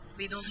around to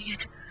rebuilding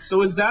it.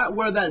 So is that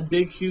where that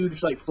big,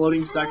 huge, like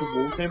floating stack of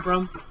wool came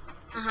from?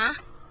 Uh-huh.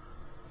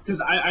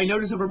 Because I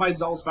noticed over by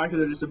Zol's factory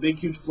there's just a big,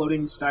 huge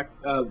floating stack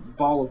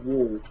ball of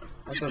wool.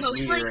 that's a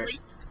Most meteorite. likely.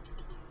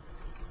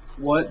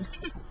 What?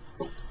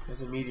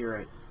 That's a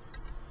meteorite.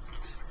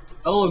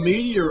 Oh, a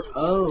meteor.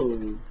 Oh.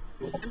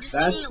 I'm just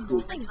That's eating a cool.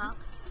 lollipop.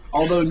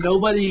 Although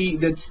nobody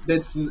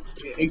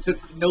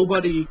except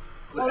nobody would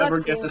Oh, that's ever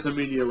guess cool. that's a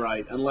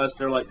meteorite unless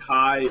they're like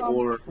high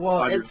or Well,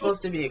 5 years it's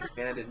supposed to be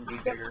expanded and be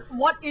bigger.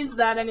 What is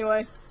that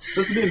anyway?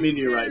 Supposed to be a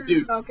meteorite,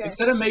 dude. Okay.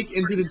 Instead of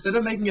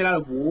making it out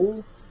of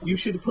wool, you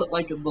should put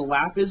like the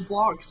lapis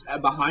blocks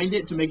behind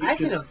it to make it. I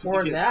can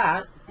afford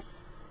that.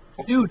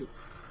 dude.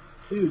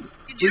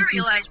 Did you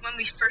realize when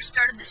we first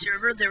started the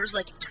server, there was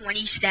like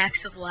 20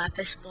 stacks of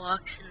lapis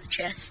blocks in the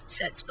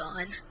chests at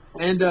spawn?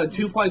 And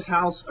Two Ply's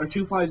house or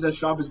Two Ply's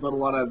shop is built a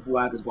lot of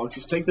lapis blocks.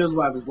 Just take those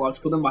lapis blocks,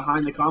 put them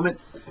behind the comet,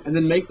 and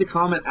then make the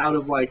comet out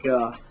of like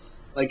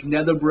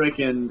nether brick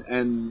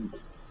and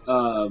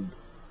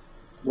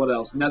what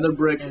else? Nether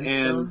brick and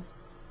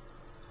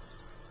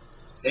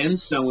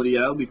stone.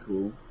 Yeah, that would be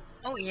cool.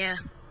 Oh yeah.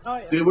 Oh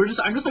yeah. Dude,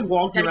 I'm just like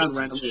walking Gotta around get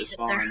some randomly at cheese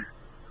up there. spawn.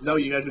 Is that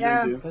what you guys are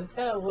Yeah. doing too? But it's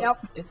gotta look.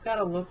 Yep. It's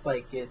gotta look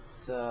like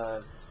it's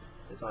on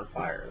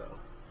fire though.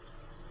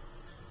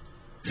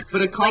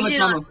 But a comet's it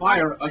not on on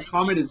fire. fire. A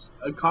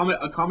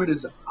comet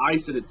is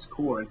ice at its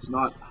core. It's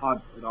not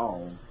hot at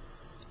all.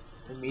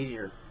 A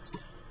meteor.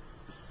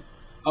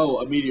 Oh,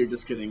 a meteor.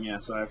 Just kidding. Yeah,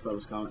 sorry, I thought it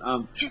was a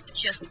comet.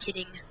 Just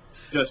kidding.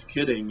 Just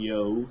kidding,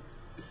 yo.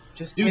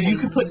 Just Dude, you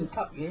could put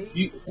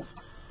you.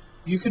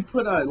 you could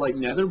put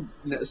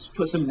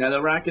put some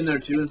netherrack in there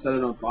too and set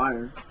it on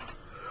fire.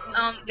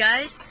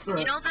 Guys,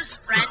 you know this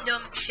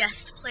random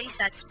chest place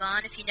at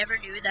spawn? If you never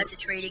knew, that's a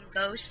trading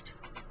post.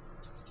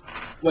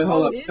 Wait,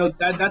 hold Oh, up. it No, is?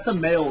 that's a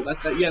mail.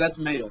 Yeah, that's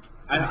mail.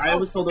 I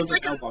was told it was It's a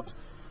like a- mailbox.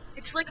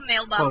 It's like a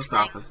mailbox Post thing.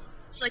 office.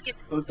 It's like a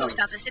Post post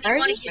office. office. If you Ours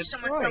want is to give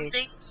someone destroyed.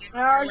 something, you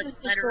Ours like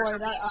is a letter or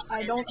destroyed. something, you just I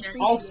put it don't in the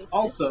chest. appreciate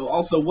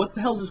Also, what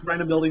the hell is this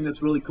random building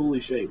that's really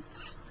coolly shaped?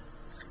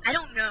 I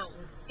don't know.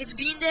 It's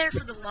been there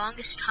for the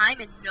longest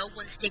time, and no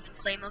one's taken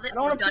claim of it. I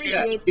don't or done appreciate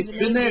anything it's with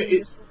been it. there- being it-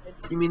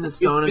 destroyed. You mean the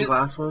stone and been-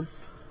 glass one?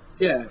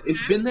 Yeah,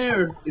 it's been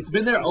there. It's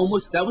been there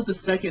almost. That was the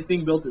second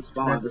thing built at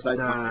spawn That's besides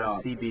my shop.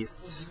 sea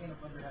beasts.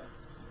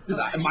 Because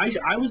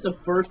I was the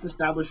first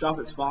established shop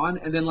at spawn,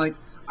 and then like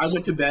I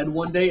went to bed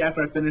one day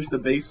after I finished the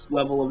base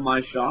level of my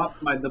shop,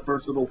 the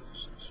first little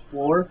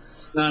floor.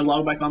 Then I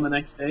logged back on the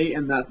next day,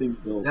 and that thing's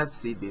built. That's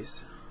sea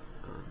beast.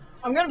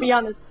 I'm gonna be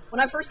honest. When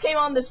I first came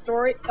on this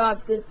story,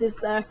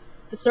 the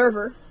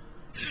server,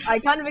 I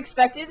kind of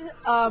expected,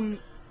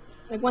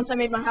 like once I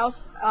made my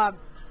house,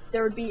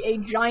 there would be a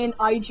giant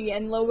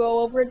IGN logo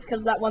over it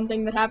because of that one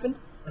thing that happened.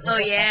 Oh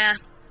yeah,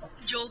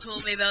 Joel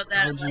told me about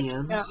that. I'm like,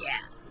 IGN? yeah.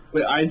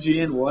 Wait,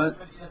 IGN what?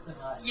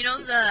 You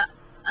know the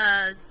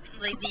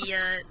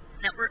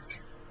network,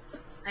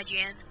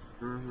 IGN.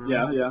 Mm-hmm.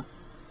 Yeah.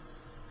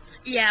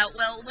 Yeah.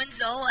 Well, when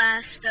Zol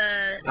asked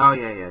Oh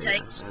yeah. to I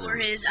explore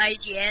know. his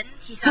IGN,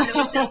 he thought it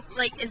was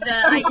like the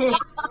IGN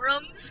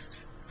forums.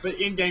 But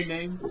in-game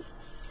name.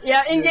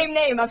 Yeah, in-game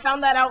name. I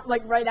found that out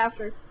like right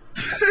after.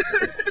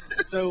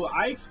 So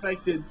I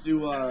expected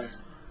to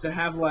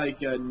have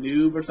like a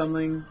noob or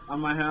something on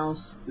my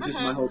house because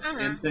of my whole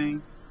skin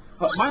thing.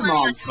 Who's My planning on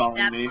mom's doing calling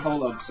that? me.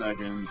 Hold up a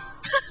second.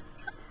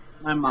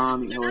 My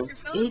mom. Turn off Hello. your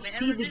phone,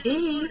 HP man. the We're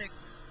game. recording.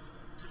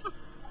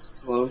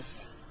 Hello.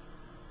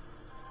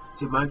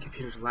 Dude, my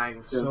computer's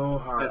lagging so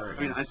hard. Yeah,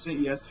 I mean, I sent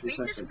yes to your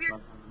Make this text.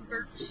 weird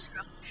bird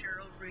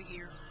structure over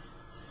here.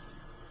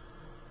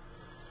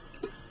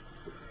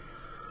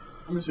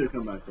 I'm just gonna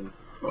come back then.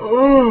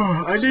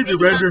 Oh, I need to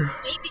render.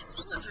 Maybe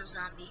villager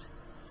zombie.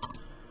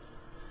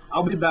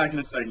 I'll be back in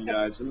a second,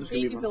 guys. I'm just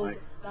gonna Baby leave my mic.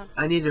 villager. Son.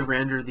 I need to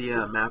render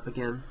the map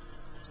again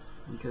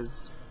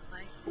because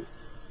Why?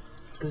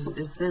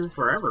 it's been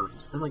forever.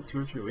 It's been like 2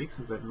 or 3 weeks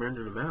since I've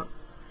rendered a map.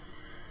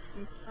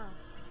 And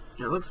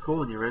it looks cool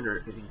when you render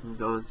it because you can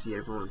go and see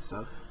everyone's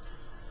stuff.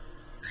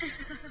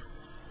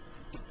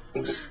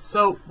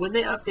 So when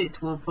they update to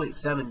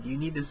 1.7, do you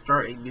need to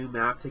start a new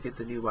map to get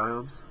the new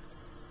biomes?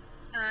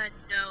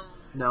 No.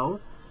 No?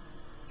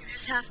 You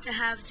just have to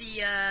have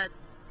the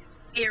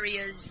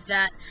areas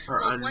that.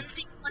 Or Well, one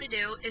thing you want to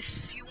do,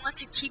 if you want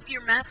to keep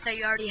your map that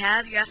you already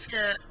have, you have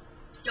to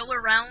go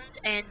around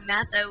and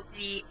map out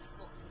the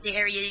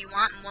area you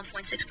want in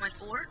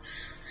 1.6.4.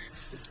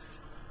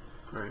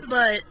 Right.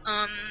 But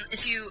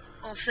if you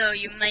also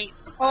you might.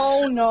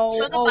 Oh so, no!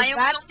 So the Oh, biomes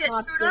that's don't get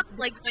not screwed up good.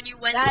 like when you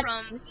went That's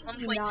from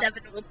really 1.7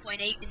 to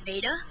 1.8 in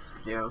beta.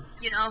 Yeah.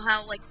 You know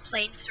how like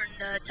plains turn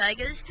to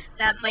taigas?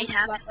 That might Don't go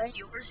happen that way. with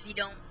yours if you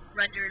don't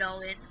render it all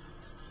in.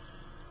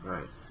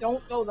 Right.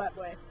 Don't go that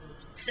way.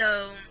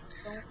 So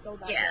Don't go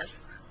that yeah. way.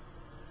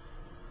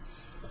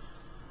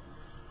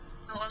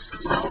 Also,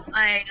 so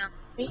I'm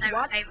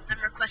What?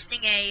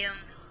 requesting a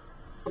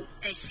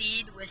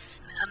seed with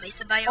a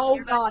mesa biome. Oh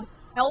nearby. god!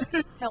 Help!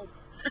 Help!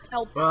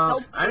 Help! Well,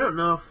 help! I don't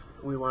know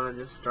if we want to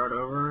just start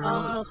over. or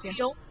not. help you.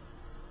 Don't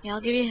Yeah,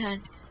 I'll give you a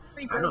hand.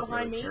 creeper I don't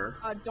behind really me. care.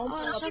 Don't. Oh,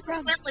 blow that's up- no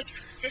problem. Went like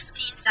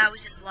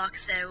 15,000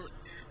 blocks out.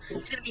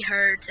 It's gonna be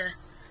hard to.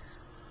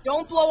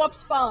 Don't blow up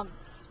spawn.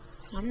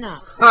 I'm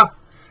not. Ah!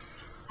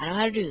 I know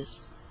how to do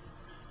this.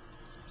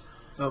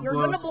 Don't You're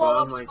blow gonna up blow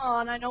up spawn like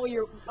spawn. I know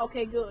you're.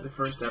 Okay, the good.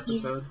 first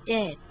He's episode.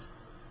 dead.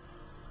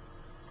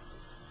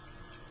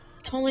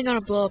 Totally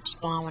gonna blow up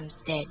spawn when it's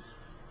dead.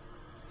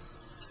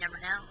 You never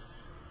know.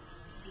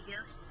 Be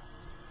ghost.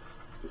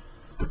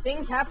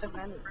 Things happen,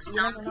 man. You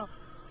never know.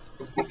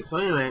 So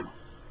anyway,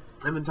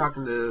 I've been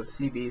talking to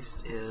Sea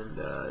Beast and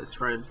his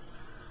friend,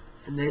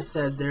 and they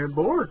said they're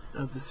bored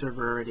of the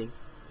server already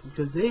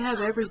because they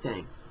have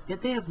everything,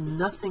 yet they have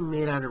nothing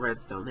made out of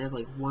redstone. They have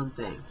like one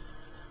thing.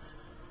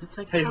 It's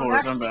like Hey, how,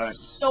 Horace, I'm Actually, back.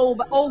 so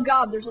oh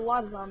god, there's a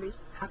lot of zombies.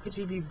 how could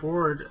you be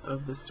bored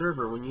of the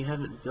server when you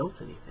haven't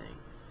built anything?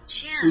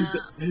 Yeah.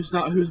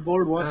 Who's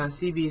bored? What?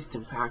 Sea Beast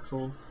and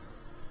Paxel.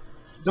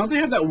 Don't they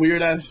have that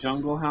weird ass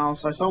jungle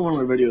house? I saw one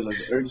of their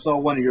videos, or saw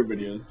one of your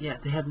videos. Yeah,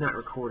 they have not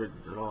recorded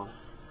at all.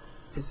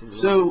 It's pissing me off.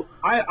 So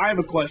I have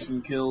a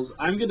question, Kills.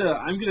 I'm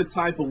gonna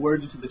type a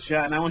word into the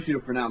chat, and I want you to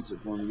pronounce it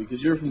for me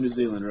because you're from New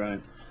Zealand,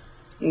 right?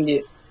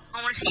 Yeah.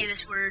 I want to see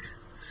this word.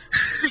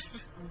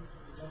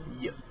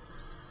 Yep.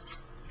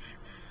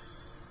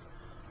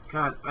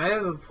 God, I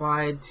have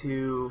applied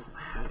to.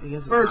 I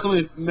guess it's First, not-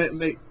 let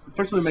me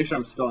make sure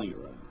I'm spelling it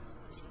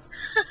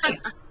right.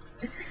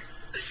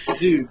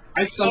 Dude,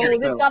 I suck Oh, at this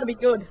spelling. gotta be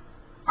good.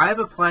 I have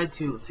applied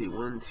to, let's see,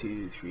 1,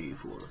 2, 3,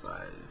 4,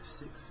 5,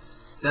 6,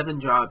 7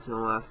 jobs in the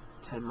last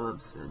 10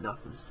 months and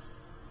nothing.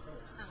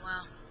 Oh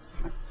wow.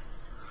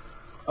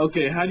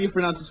 Okay, how do you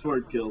pronounce this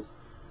word, Kills?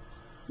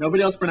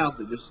 Nobody else pronounce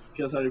it. Just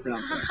Kills, how do you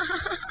pronounce it?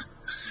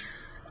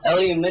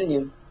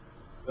 Aluminium.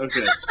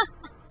 Okay.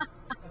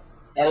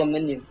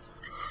 Aluminium.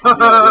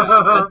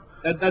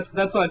 That's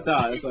what I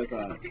thought. That's what I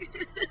thought.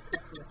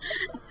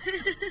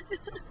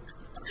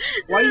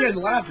 Why are you guys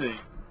laughing?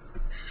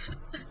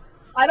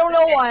 I don't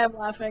know why I'm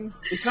laughing.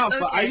 It's not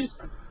fun. Okay. I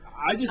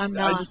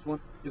just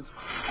want because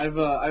I've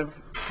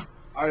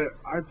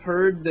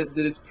heard that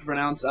it's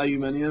pronounced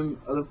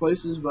aluminium other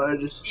places, but I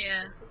just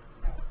Yeah.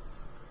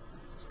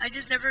 I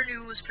just never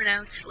knew it was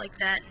pronounced like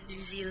that in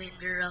New Zealand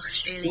or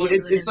Australia. well,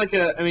 it's like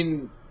a I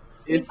mean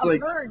it's I've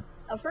like heard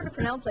it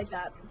pronounced like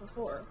that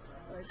before.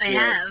 Like, I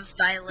Yeah. have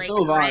by like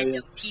So have I,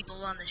 random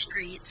people on the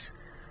streets.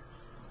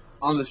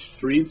 on the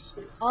streets.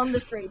 on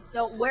the streets.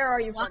 So where are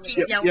you from? Walking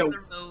Yeah, down yeah. the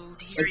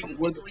road, hearing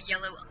what- people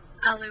yellow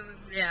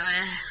aluminium.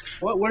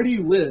 Where do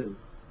you live?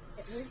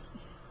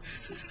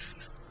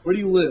 Where do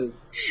you live?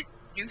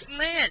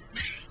 Newfoundland.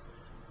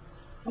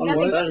 On Yeah, the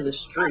they- side of the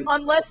street.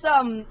 Unless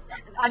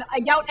I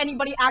doubt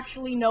anybody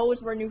actually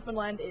knows where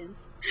Newfoundland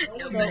is.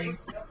 Nobody.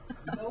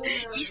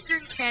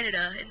 Eastern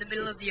Canada in the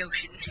middle of the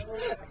ocean.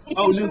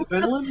 Oh,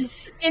 Newfoundland.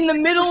 In the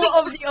middle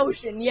of the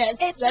ocean, yes.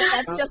 It's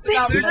That's just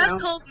about We're right.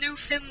 not called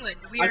Newfoundland.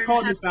 We I are,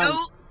 call it have Newfoundland.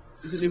 no.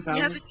 Is it We have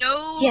Newfoundland?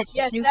 no. Yes,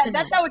 Yes, it's Newfoundland.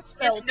 that's how it's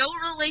We have spelled. no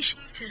relation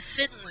to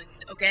Finland.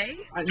 Okay.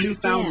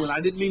 Newfoundland. I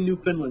didn't mean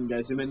Newfoundland,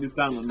 guys. I meant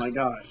Newfoundland. My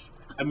gosh,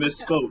 I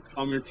misspoke.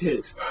 On your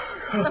tits.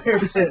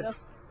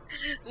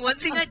 One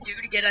thing I do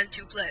to get on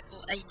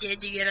I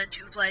did to get on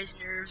Two-Ply's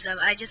nerves.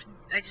 I just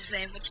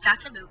say, "What you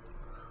talking about?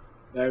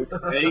 Hey,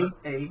 Hey,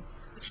 What you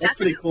that's talking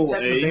pretty about? cool.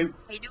 talking Eh? about-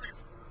 How you doing?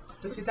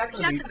 what you What talking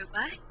you talking about? about?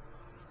 Bye."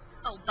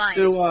 Oh, bye.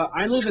 So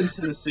I live in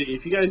Tennessee.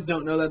 If you guys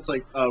don't know, that's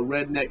like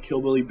redneck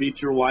hillbilly,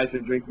 beat your wife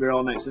and drink beer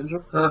all night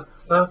syndrome.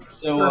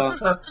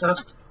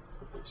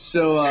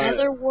 So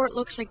Leatherwort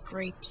looks like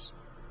grapes.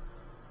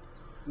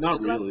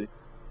 not really.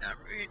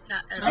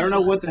 Not I don't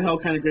know what the hell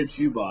kind of grapes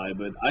you buy,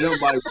 but I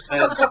don't buy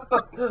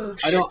red.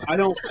 I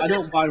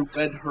don't buy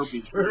red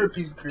herpes. grapes.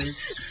 Herpes cream.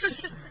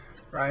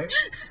 Right?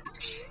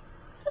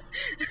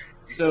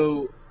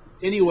 So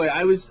anyway,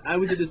 I was at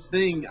this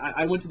thing.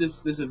 I went to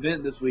this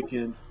event this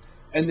weekend,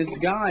 and this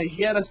guy,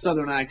 he had a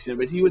southern accent,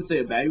 but he would say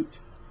about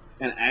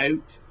and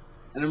out,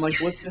 and I'm like,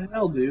 what the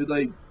hell, dude?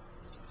 Like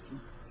That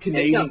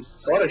Canadian. sounds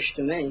Scottish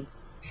to me.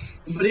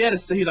 But he had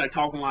he's like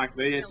talking like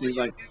this, and he's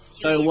like,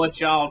 so what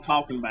y'all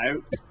talking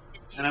about?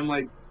 And I'm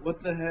like, what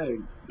the heck?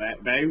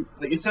 About?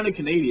 Like it sounded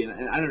Canadian,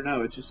 and I don't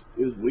know. It was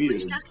What you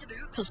weird. talking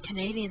about? Because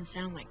Canadians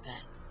sound like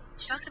that.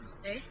 What you talking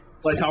about, eh?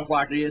 So I talk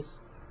like this.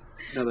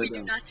 No, they We do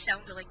don't. not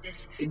sound like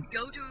this.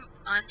 Go to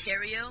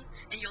Ontario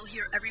and you'll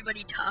hear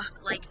everybody talk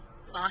like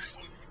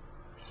Boston.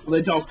 Well,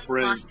 they talk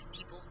French. Boston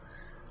people.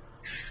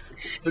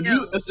 So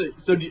No.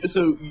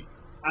 so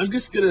I'm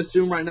just gonna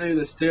assume right now you're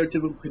the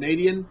stereotypical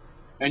Canadian,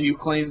 and you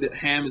claim that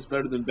ham is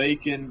better than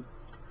bacon,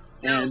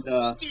 No, and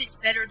bacon is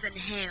better than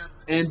ham.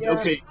 Yeah.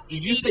 okay,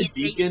 did you say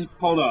Canadian beacon?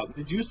 Hold up,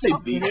 did you say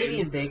beacon?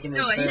 Canadian bacon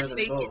is No, I better said than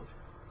bacon. both.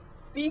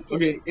 Beacon.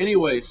 Okay,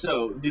 anyway,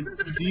 so do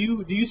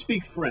you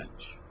speak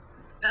French?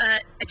 A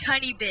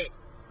tiny bit.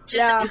 Just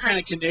Yeah. a What kind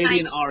tiny, of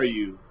Canadian tiny are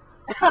you?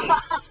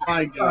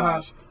 My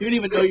gosh, you don't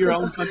even know your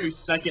own country's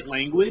second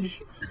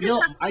language. You know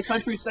what my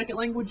country's second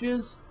language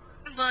is?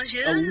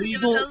 Bonjour, A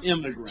legal je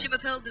immigrant.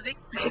 m'appelle David.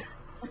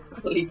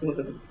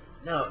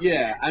 No.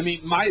 Yeah, I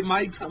mean my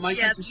Yeah,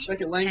 country's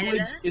second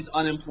language Canada. is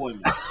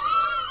unemployment.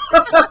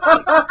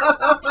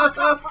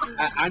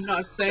 I'm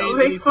not saying Don't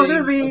make fun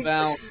of anything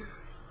me.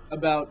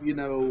 about you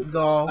know.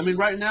 Zol. I mean,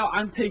 right now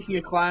I'm taking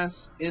a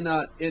class in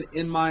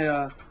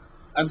my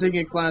I'm taking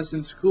a class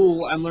in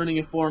school. I'm learning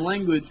a foreign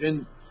language,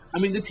 and I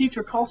mean the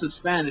teacher calls it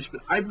Spanish,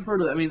 but I prefer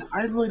to. I mean,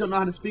 I really don't know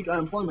how to speak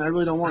unemployment. I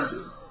really don't want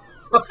to.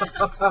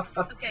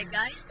 Okay,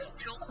 guys,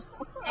 Joel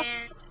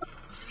and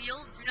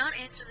Sveal, do not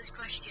answer this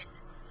question.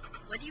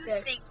 What do you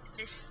Okay. think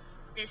this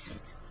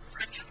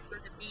French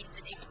word means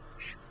in English?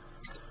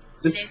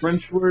 This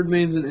French word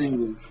means in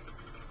English.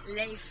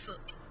 Les foot.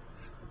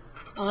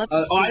 Oh,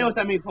 that's I know what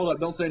that means. Hold up,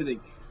 don't say anything.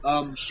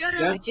 Shut I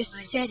up. that's just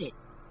said it.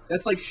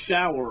 that's like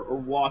shower or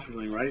wash or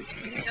something, right?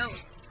 No.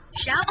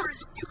 Shower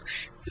is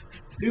douche.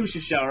 Douche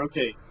is shower.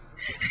 Okay,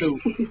 so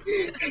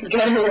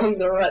Going along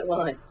the right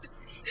lines.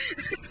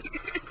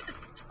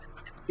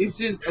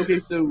 isn't okay?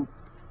 So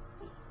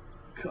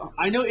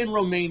I know in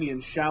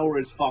Romanian shower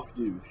is fuck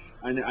douche.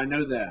 I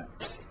know that.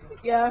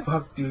 Yeah,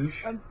 Fuck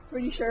douche. I'm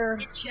pretty sure.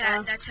 In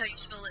chat, that's how you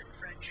spell it in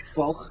French.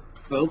 Fuck.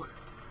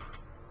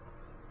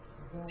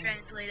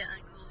 Translate it on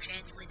Google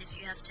Translate if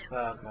you have to.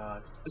 Oh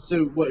god.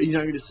 So what? You're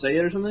not going to say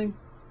it or something?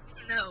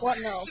 No. What?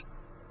 No.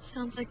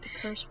 Sounds like the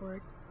curse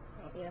word.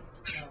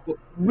 Well,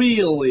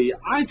 really?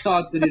 I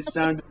thought that it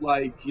sounded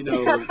like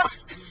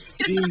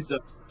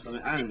Jesus. I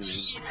mean, I don't know.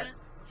 Jesus.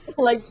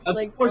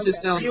 Of course, it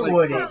sounds You like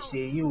would,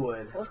 HD. You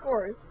would. Of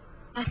course.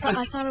 I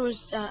thought it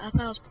was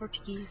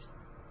Portuguese.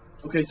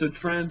 Okay, so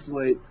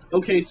translate.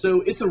 Okay,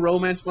 so it's a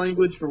Romance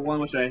language for one,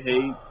 which I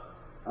hate.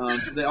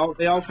 They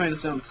all kind of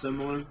sound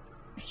similar.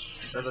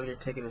 Sounds like you're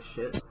taking a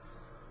shit.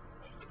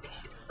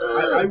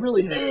 I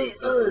really hate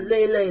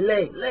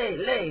it.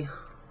 Lay.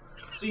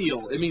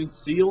 Seal. It means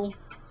seal.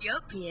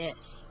 Yup.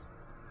 Yes.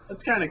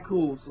 That's kind of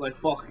cool. So like,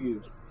 fuck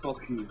you.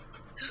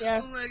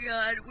 Yeah. Oh my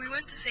god, we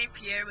went to Saint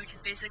Pierre, which is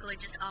basically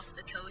just off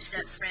the coast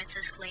that France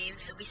has claimed.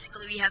 So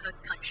basically, we have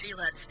a country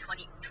that's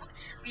 20.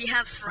 We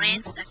have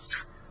France.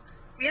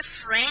 We have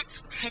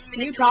France 10 minutes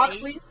Can you talk, away.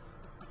 please?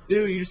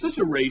 Dude, you're such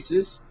a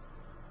racist.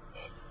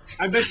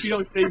 I bet you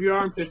don't shave your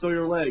armpits or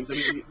your legs. I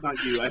mean,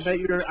 not you. I bet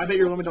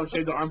your women don't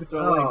shave their armpits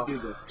or their legs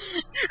either.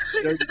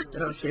 They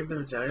don't shave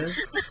their vaginas?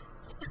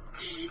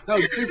 No,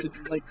 seriously,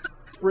 like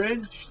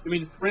French. I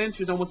mean,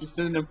 French is almost a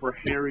synonym for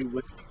hairy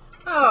women.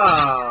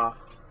 Ah.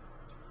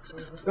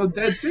 No,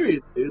 dead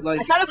serious, dude. Like,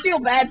 I kind of feel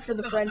bad for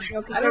the French, you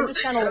know, because they're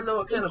just kind I of don't know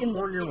what kind of taking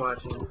porn you're the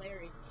piss.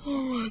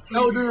 watching.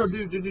 no,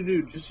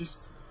 dude.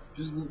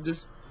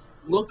 Just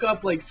look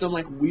up like some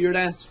like weird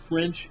ass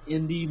French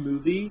indie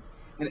movie,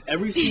 and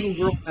every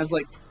single girl has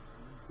like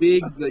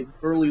big like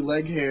burly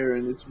leg hair,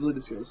 and it's really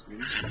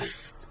disgusting.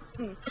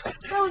 That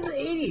was the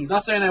 80s.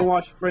 Not saying I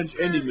watch French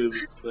indie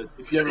movies, but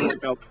if you ever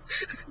look up,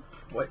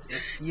 What?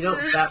 You don't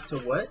fap to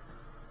what?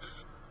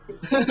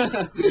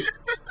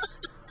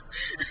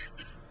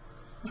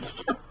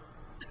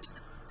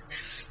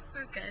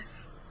 Okay.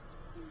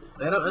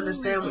 I don't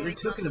understand what you're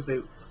talking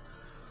about.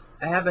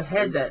 I have a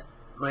head that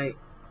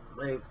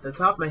the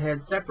top of my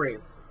head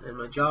separates, and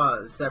my jaw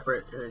is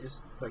separate, and it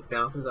just like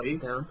bounces up and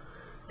down.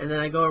 And then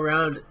I go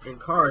around in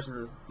cars,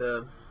 and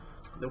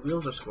the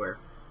wheels are square.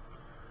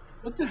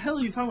 what the hell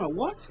are you talking about?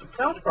 What?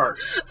 South Park.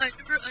 I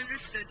never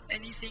understood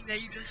anything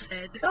that you just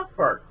said. South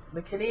Park.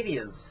 The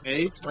Canadians.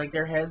 Hey, Like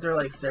their heads are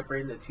like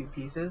separated into two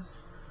pieces,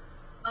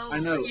 Oh, I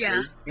know.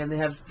 Yeah. and they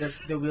have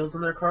the wheels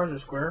on their cars are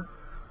square.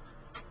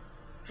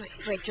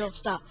 Wait, Joel,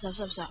 stop.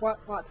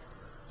 What?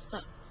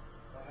 Stop.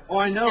 Oh,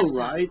 I know,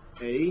 right?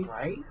 Hey,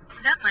 Right?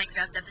 That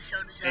Minecraft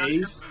episode was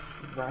Hey.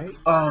 awesome. Right?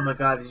 Oh my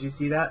god, did you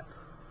see that?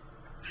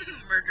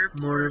 Murder.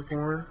 Murder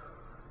porn.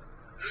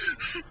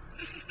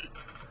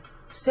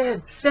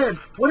 Stan,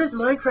 what is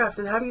Minecraft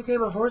and how do you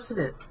tame a horse in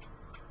it?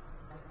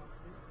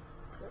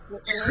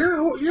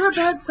 You're a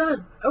bad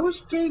son. I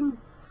wish Jaden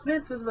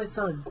Smith was my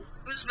son.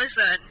 Who's my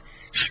son?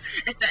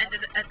 at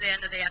the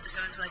end of the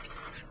episode, it's like,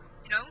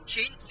 you know,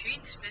 Jane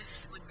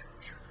Smith would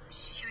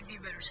be a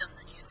better son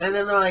than you. And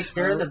then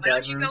they're in the Why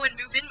don't you bedroom. go and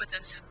move in with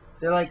them? So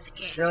They're like as a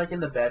kid? in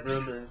the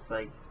bedroom and it's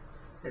like,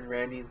 and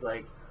Randy's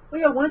like, oh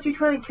yeah, why don't you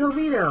try and kill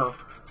me now?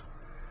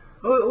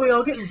 Oh wait,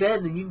 I'll get in bed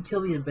and then you can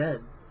kill me in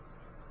bed.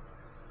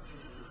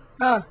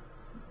 Huh.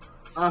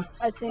 Uh,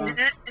 I see. And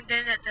then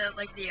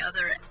at the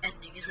other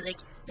ending is like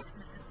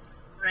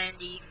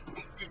Randy,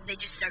 they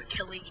just start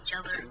killing each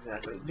other.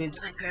 Exactly. Did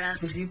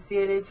Minecraft. you see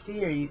it,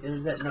 HD, or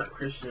is that not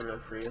Christian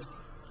enough for you?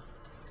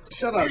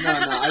 shut up.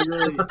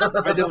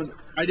 No,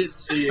 I didn't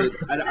see it.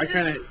 I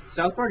kind of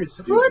South Park is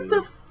stupid. What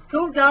the?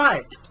 Go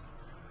die.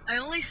 I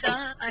only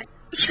saw.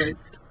 Okay.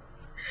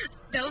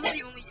 That was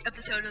the only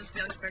episode of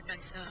South Park I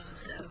saw.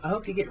 So. I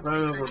hope you get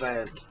run over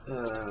by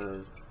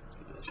a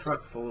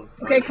truck full of.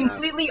 Okay, crap.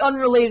 completely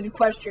unrelated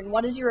question.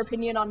 What is your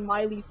opinion on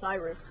Miley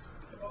Cyrus?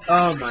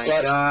 Oh my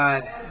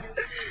god.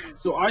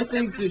 So I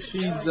think that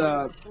she's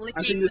I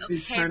think that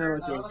she's kind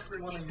of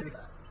like a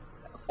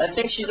I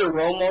think she's a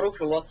role model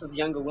for lots of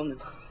younger women.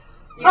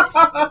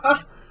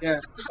 yeah.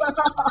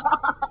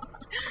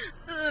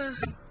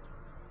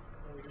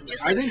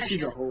 Just I like think how she's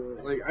she- a whole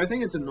like I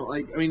think it's a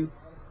like I mean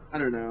I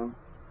don't know.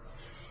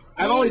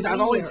 I've always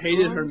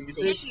hated her music.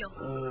 She I've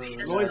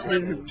doesn't always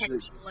hated her web 10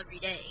 music. people every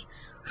day.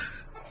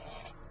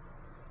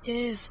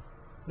 Div,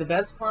 The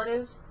best part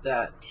is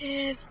that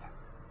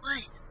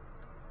What?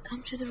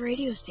 come to the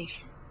radio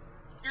station.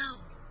 No. I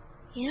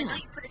Yeah. know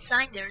you put a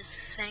sign there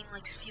saying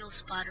like Feel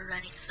Spot or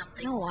anything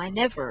something. No, I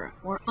never.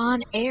 We're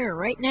on air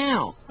right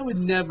now. I would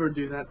never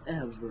do that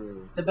ever.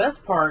 the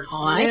best part.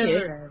 Oh, I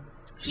did.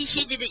 He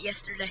did it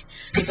yesterday.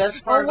 The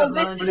best Oh, part well, about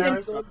this Miley isn't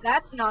Cyrus. good.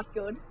 That's not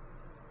good.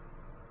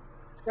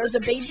 There's a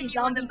Let's baby continue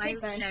on the zombie Miley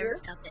pigman here.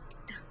 Cyrus topic.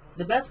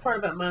 The best part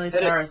about Miley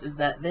Cyrus is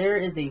that there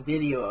is a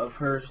video of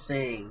her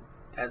saying,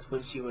 as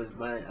when she was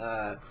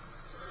Hannah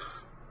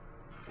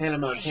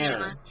Montana.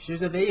 Hannah.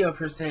 There's a video of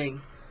her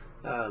saying,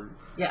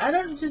 "Yeah, I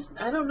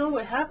don't know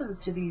what happens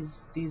to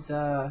these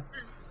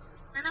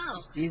I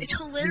know. It's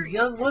hilarious. these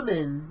young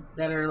women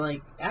that are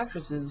like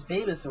actresses,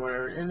 famous or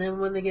whatever, and then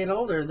when they get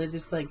older, they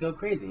just like go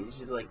crazy."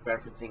 She's like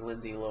referencing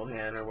Lindsay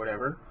Lohan or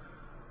whatever.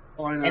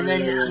 Oh, I know. And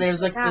then Yeah.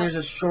 there's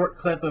a short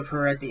clip of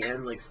her at the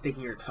end like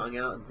sticking her tongue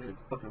out and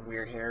like, fucking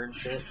weird hair and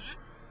shit.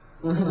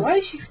 Why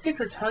did she stick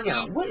her tongue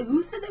out? What?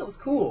 Who said that was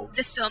cool?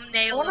 The I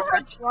thumbnail. wonder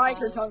how dry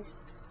her tongue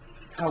is.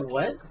 How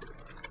what?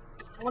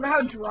 I wonder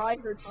how dry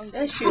her tongue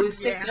That is. shit who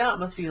sticks it out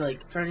must be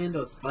like turning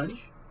into a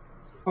sponge.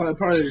 Oh, that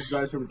probably just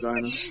dries her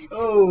vagina.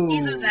 Oh.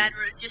 Either that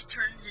or it just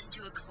turns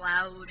into a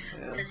cloud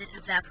Yeah. because it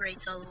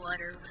evaporates all the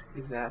water.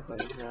 Exactly.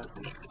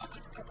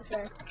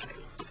 Okay.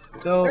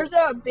 So, There's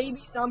a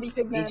baby zombie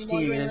pigman.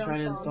 HD, you're wandering gonna around try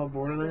to town. install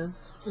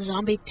Borderlands?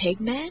 Zombie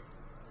Pigman?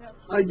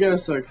 I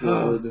guess I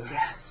could.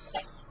 Yes.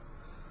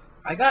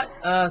 I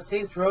got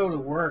Saints Row to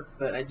work,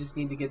 but I just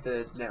need to get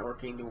the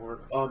networking to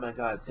work. Oh my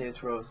god,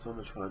 Saints Row is so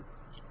much fun.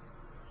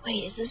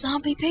 Wait, is it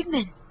Zombie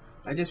Pigman?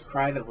 I just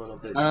cried a little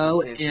bit.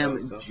 because Saints Row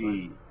is so fun.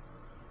 OMG.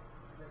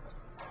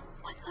 Oh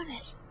my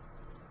goodness.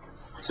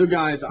 So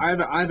guys, I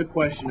have a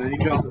question. I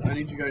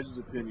need you guys'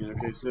 opinion.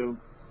 Okay, so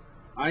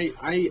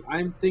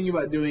I'm thinking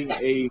about doing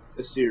a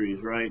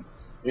series, right?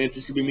 And it's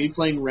just gonna be me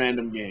playing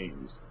random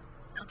games.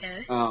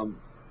 Okay.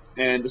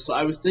 And so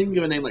I was thinking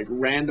of a name like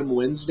Random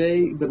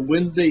Wednesday, but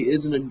Wednesday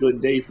isn't a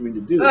good day for me to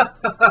do it.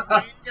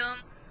 Random.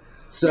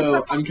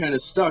 So I'm kind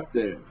of stuck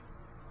there.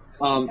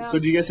 So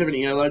do you guys have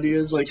any other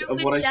ideas, like Stupid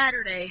of what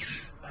Saturday.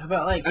 How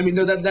about like I mean,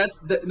 no,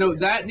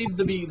 that needs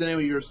to be the name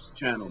of your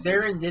channel.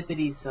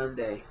 Serendipity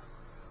Sunday?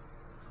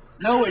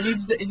 No, it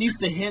needs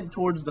to hint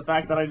towards the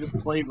fact that I just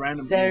play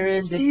random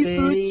games.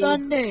 Seafood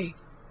Sunday.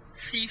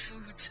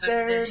 Seafood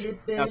Sunday.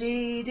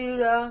 Serendipity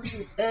doo-dah,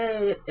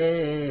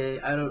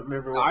 I don't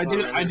remember what song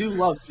that I is. do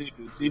love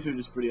seafood. Seafood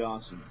is pretty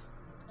awesome.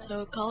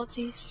 So call it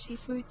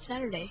Seafood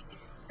Saturday.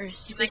 Or You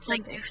Seafood might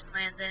like Sunday.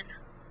 Newfoundland then.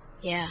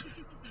 Yeah.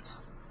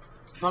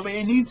 I mean,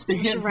 it needs to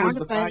We're hint towards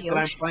surrounded the by fact the that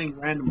I'm ocean. playing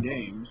random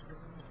games.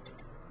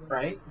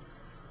 Right?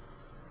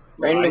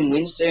 Random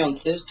Wednesday on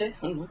Thursday?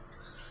 I don't know.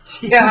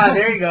 Yeah,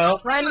 there you go.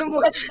 Random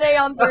Wednesday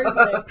on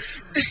Thursday.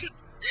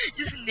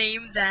 Just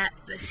name that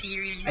the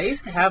series. I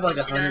used to have like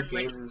Put it 100 on,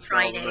 like, games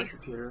installed on my Friday.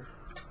 computer.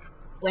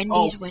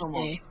 Wendy's come on.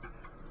 Wednesday.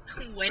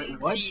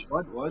 Wednesday.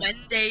 What?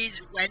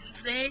 Wednesdays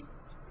Wednesday.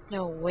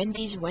 No,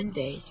 Wendy's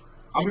Wednesdays.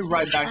 I'll be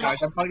right back, Shut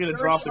guys. I'm probably gonna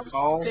drop the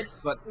call, Stupid.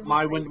 but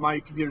my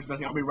computer's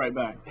messing. I'll be right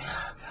back. Oh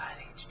god,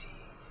 HD.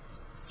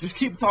 Just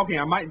keep talking.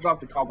 I might drop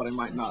the call, but I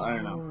might not. I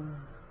don't know.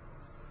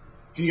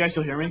 Can you guys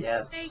still hear me?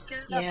 Yes.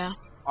 Yeah.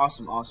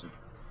 Awesome.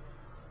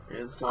 You're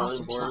installing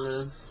Awesome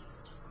Borderlands.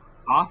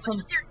 Awesome.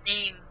 What's your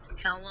name?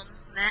 Callum?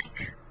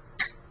 Mac?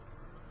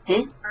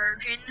 Hmm?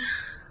 Arjun?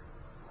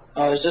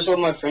 Oh, it's just what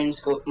my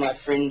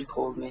friend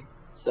called me.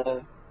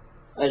 So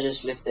I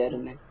just left that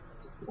in there.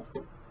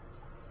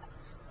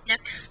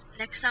 Next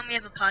time we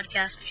have a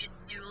podcast, we should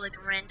do like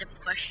random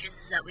questions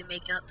that we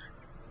make up.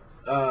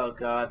 Oh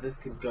god, this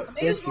could go.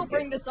 Maybe This we'll could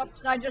bring get. this up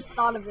because I just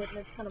thought of it and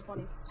it's kind of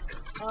funny.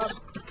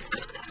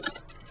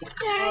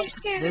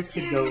 This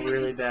could go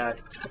really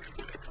bad.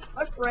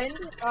 My friend,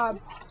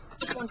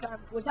 one time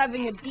was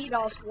having a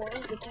DDoS war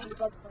with one of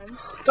his other friends.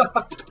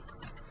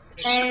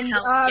 And, Get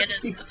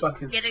a, These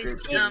fucking get a,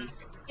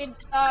 scripts. It Get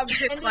a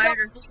ended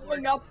quieter up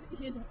blowing up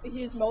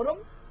his modem.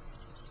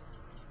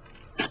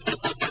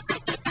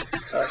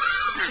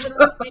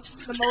 Literally making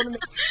the modem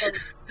explode.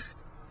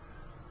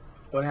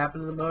 What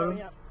happened to the So, modem?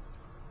 yeah.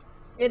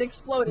 It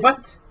exploded.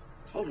 What?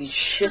 Holy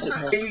shit!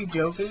 Are you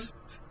joking?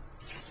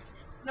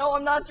 No,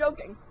 I'm not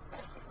joking.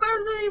 How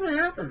does that even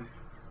happen?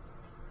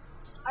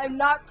 I'm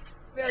not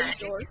very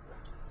sure.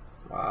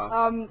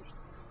 Wow.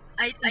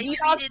 I DDoS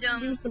tweeted can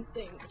do some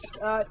things.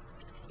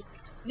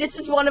 This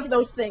is one of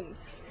those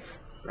things.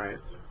 Right.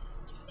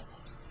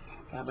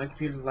 God, my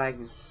computer's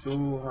lagging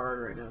so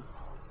hard right now.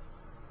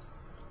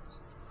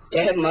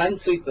 Yeah,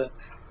 minesweeper.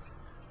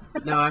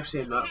 No,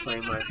 actually, I'm not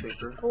playing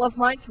Minesweeper. I love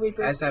Minesweeper.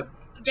 I just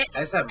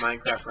have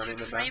Minecraft get running in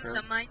the frames background.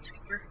 on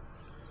Minesweeper.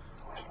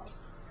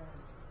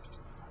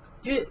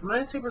 Dude,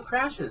 Minesweeper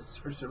crashes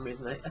for some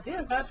reason. I think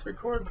I got to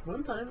record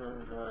one time. I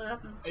don't know what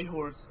happened. Hey,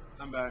 horse.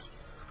 I'm back.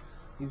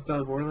 You install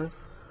the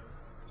Borderlands?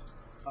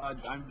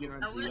 I'm getting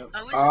ready I to was do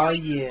I was Oh,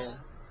 doing yeah.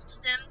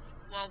 STEM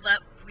that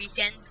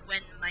weekend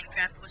when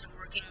Minecraft wasn't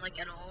working like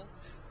at all,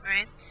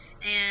 right?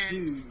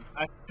 And Dude,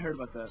 I heard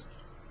about that.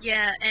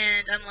 yeah,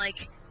 and I'm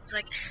like, it's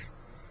like,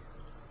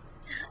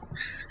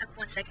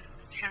 1 second,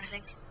 I'm trying to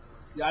think.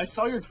 Yeah, I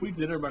saw your tweets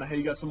later about how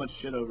you got so much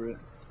shit over it.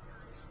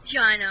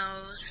 Yeah, I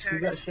know. It was You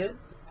retarded. got shit?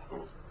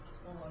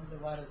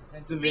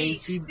 The vein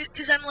seed.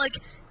 Because I'm like,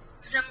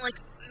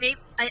 maybe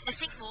I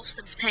think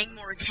Molstum's paying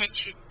more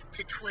attention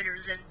to Twitter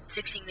than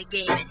fixing the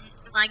game. And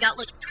I got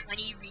like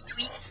 20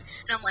 retweets,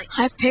 and I'm like,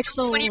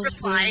 Hypixel 20 was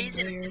replies,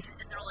 being and weird.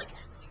 they're like,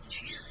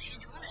 Jesus, he's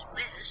doing his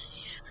best.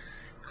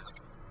 I'm like,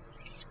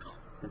 please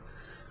go.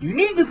 You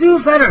need to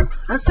do better.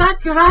 That's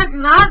not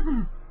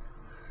nothing.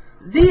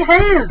 Sie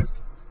hand.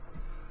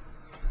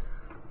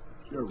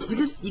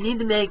 You need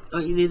to make,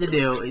 what you need to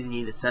do is you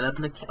need to set up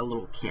a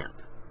little camp.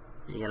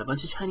 And you got a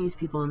bunch of Chinese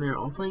people in there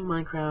all playing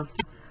Minecraft.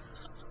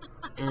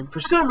 And for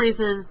some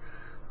reason,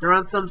 they're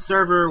on some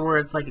server where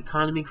it's like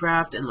economy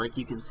craft and like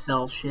you can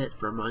sell shit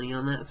for money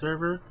on that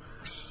server.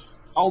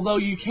 Although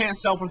you can't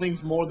sell for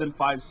things more than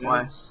 5 cents.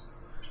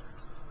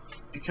 Why?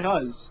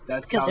 Because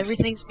that's Because how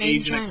everything's made in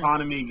Asian China.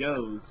 economy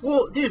goes.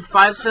 Well, dude,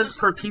 5 cents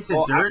per piece of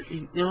Well, dirt.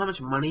 You know how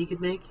much money you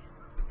could make?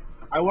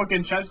 I work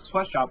in Chad's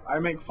sweatshop. I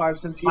make 5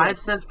 cents a year. 5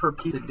 cents per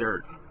piece of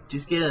dirt.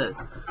 Just get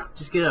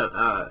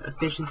a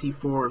efficiency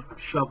 4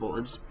 shovel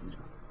and just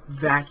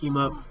vacuum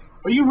up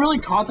Are you really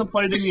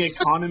contemplating the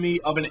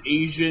economy of an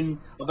Asian,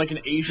 an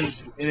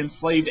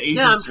enslaved Asian?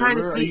 Yeah, I'm trying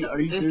to server? see Are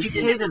you if you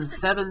serious? pay them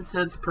 7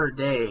 cents per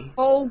day.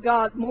 Oh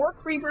god, more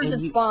creepers And at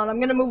you- spawn. I'm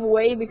gonna move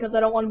away because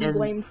I don't want to be and-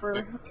 blamed for.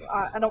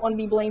 I don't want to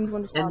be blamed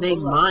when the spawn And they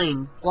goes up.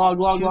 mine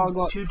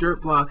Log. two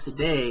dirt blocks a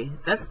day.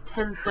 That's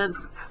 10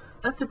 cents.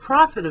 That's a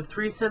profit of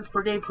 3 cents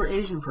per day per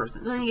Asian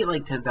person. Then you get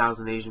like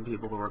 10,000 Asian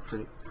people to work for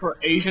you. Per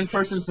Asian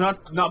person, it's not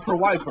per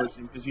white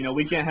person, because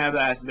we can't have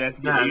that. So they have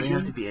to be Nah, they Asian.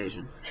 have to be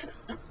Asian.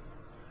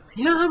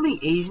 You know how many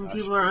Asian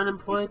people are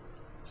unemployed?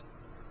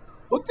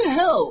 What the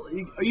hell?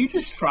 Are you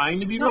just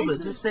trying to be No, racist?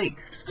 but just think.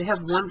 They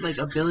have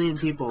a billion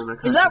people in their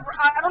country. Is that?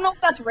 I don't know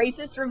if that's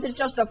racist or if it's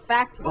just a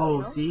fact. Oh,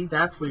 you know? see?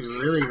 That's where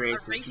you're really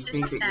racist. You Racist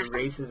think that your fact.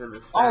 racism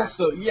is facts.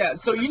 Also, yeah.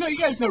 So you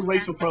guys know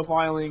racial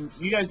profiling.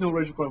 You guys know what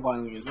racial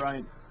profiling is,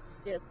 right?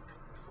 Yes.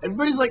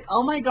 Everybody's like,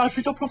 oh my gosh,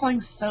 racial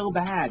profiling's so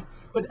bad.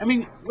 But I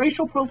mean,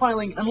 racial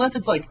profiling, unless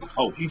it's like,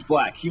 oh, he's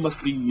black, he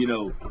must be,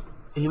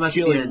 He must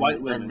be killing a, white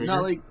a women. nigger.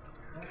 Not like,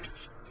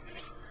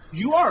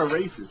 you are a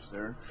racist,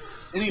 sir.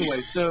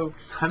 Anyway, so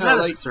I'm no, not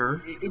like, a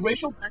sir.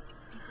 racial. People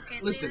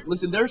can't say that.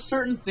 Listen. There are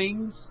certain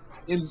things,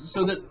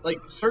 so that like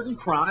certain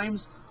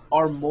crimes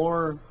are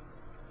more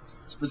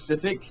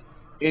specific.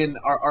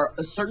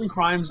 Certain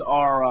crimes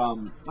are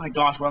my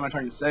gosh, what am I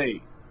trying to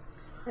say?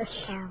 I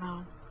don't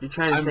know. You're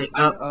trying to I'm- say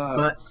I'm, up,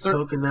 butt,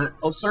 coconut.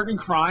 Certain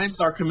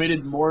crimes are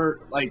committed more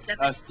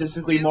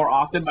statistically more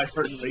often by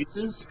certain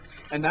races,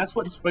 and that's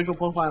what racial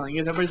profiling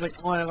is. Everybody's like,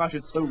 oh my gosh,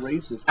 it's so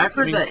racist. I've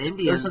heard that there's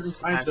Indians certain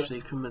crimes that-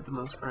 actually commit the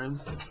most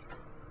crimes.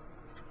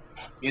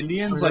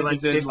 Indians, Or like,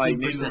 is in like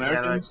Native 15%, yeah, like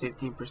Americans.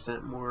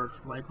 15% more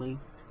likely.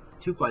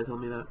 Two-ply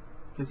told me that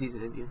because he's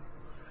an Indian.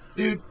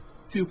 Dude,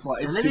 two-ply.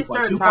 And It's then he two-ply.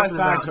 started Two-ply talking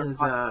about facts are his.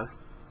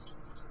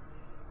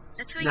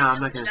 That's how you No, get I'm so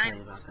not much gonna tell you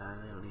diamonds. about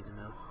that. I don't need to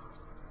know.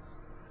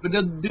 But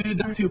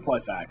they're two-ply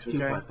facts, okay?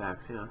 Two-ply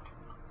facts, yeah.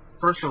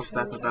 Personal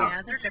stuff about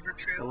Yeah, they're never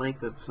the true.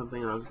 length of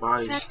something on his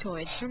body.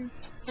 Factoids from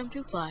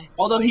 2Ply.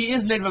 Although he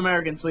is Native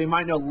American, so he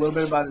might know a little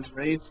bit about his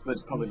race, but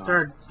He probably not.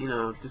 started,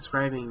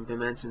 describing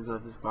dimensions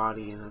of his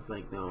body, and I was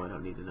like, no, I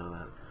don't need to know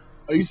that.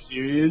 Are you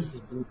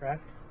serious? Bluecraft.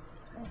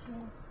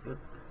 Yep.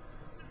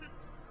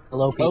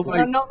 Hello, Oh people.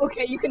 my- No,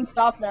 okay, you can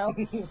stop now.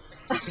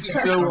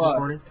 So,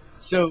 Recording?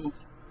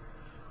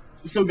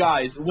 So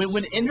guys,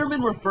 when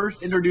Endermen were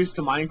first introduced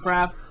to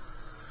Minecraft,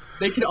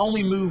 they could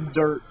only move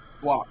dirt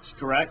blocks,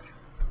 correct?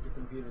 Your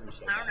computer is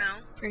so I don't bad. know.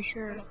 Pretty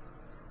sure.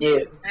 Yeah.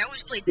 I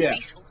always played Yeah.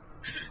 peaceful.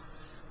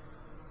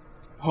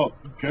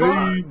 Okay.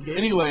 Okay.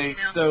 Anyway,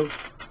 Yeah. so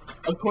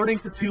according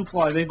to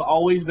 2Ply, they've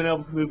always been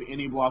able to move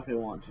any block they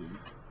want to.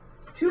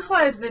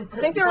 Two-ply has been I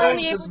think they were playing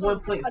only since able. I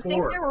think they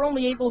 1.4. were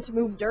only able to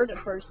move dirt at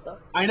first, though.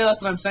 I know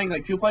that's what I'm saying.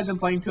 Like 2Ply's been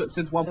playing to it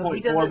since 1.4, So he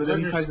doesn't but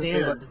then he tries to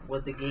say that. understand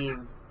what the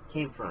game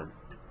came from.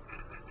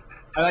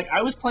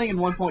 I was playing in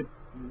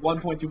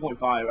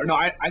 1.2.5, or no,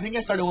 I think I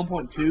started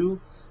 1.2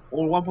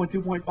 or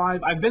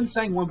 1.2.5. I've been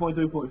saying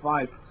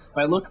 1.2.5,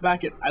 but I looked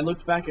back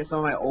at some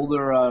of my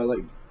older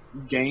like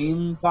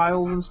game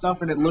files and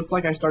stuff, and it looked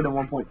like I started in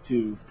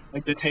 1.2,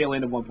 like the tail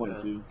end of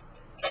 1.2.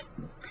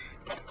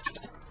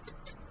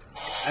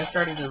 I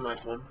started in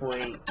like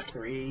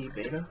 1.3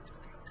 beta.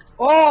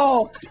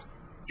 Oh,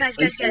 Guys,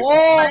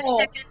 Whoa. 5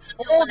 seconds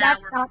until oh, an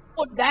that's hour. not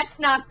good. That's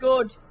not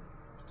good.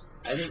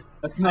 I think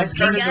That's I not Hey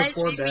started good. guys,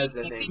 before we've beds,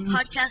 I been think.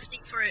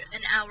 podcasting for an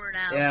hour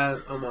now. Yeah,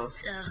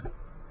 almost.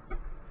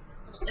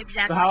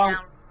 Exactly So how an long-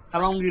 hour. How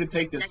long are you gonna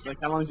take this? Seconds. Like,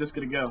 how long is this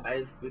gonna go?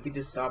 We could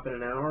just stop at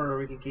an hour, or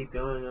we can keep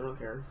going. I don't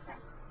care.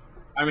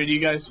 I mean, do you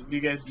guys Let's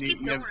need?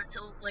 keep going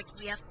until like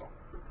we have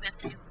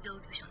to go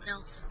do something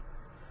else.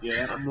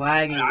 Yeah. I'm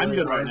lagging I'm really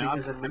good right hard now.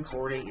 because I'm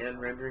recording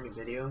and rendering a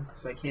video,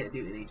 so I can't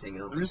do anything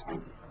else. I'm just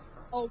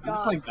Oh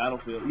god. playing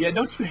Battlefield. Yeah,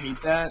 don't you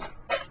hate that?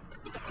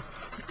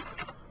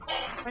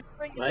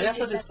 I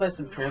also just play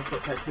some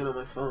Transport Tycoon on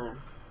my phone.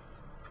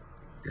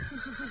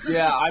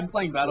 Yeah, I'm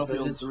playing I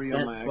Battlefield just 3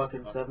 on spent my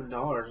fucking Xbox. $7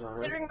 on it.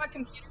 Considering my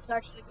computer's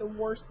actually the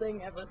worst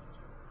thing ever.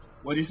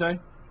 What'd you say?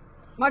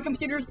 My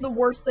computer's the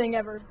worst thing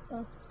ever.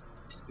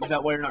 Is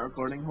that why you're not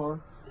recording, Horror?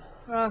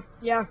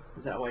 Yeah.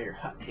 Is that why you're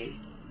hot? Hey.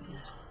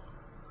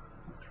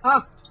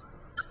 Yeah.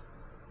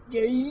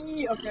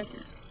 Okay.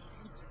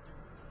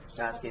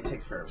 That game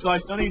takes forever. So I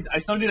still need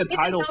a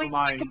title for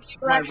my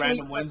computer my actually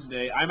Random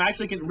Wednesday. I'm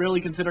actually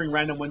really considering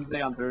Random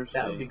Wednesday on Thursday.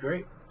 That would be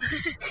great.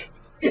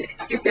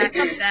 You're back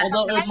on that.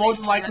 Although it would more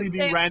than likely be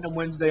Wednesday. Random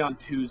Wednesday on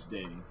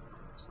Tuesday.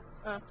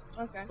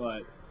 Okay.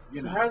 But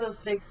you So know. how are those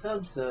fake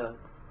subs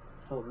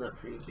holding up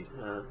for you? Too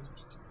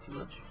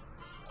much.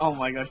 Oh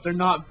my gosh, they're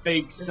not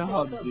fake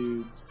subs,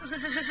 dude.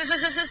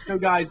 So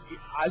guys,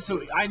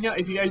 I know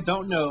if you guys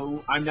don't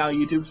know, I'm now a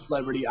YouTube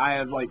celebrity. I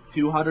have like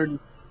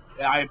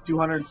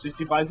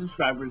 265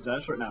 subscribers.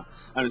 That's right now.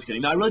 I'm just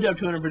kidding. No, I really do have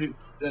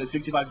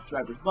 265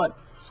 subscribers, but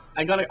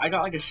I got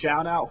like a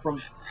shout out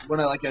from one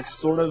of like a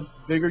sort of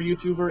bigger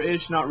YouTuber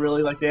ish. Not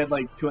really, like they had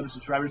like 200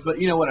 subscribers, but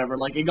whatever.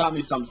 Like it got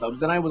me some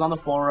subs. Then I was on the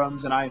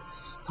forums and I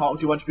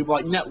talked to a bunch of people,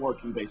 like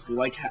networking basically,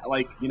 like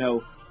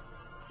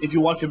if you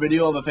watch a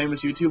video of a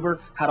famous YouTuber,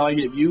 how do I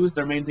get views?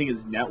 Their main thing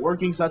is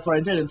networking, so that's what I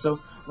did. And so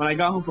when I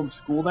got home from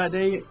school that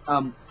day,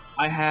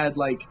 I had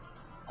like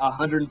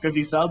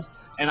 150 subs,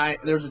 and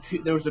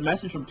there was a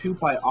message from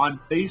Tupai on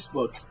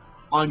Facebook,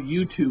 on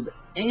YouTube,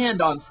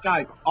 and on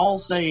Skype, all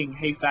saying,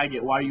 "Hey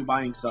faggot, why are you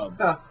buying sub?"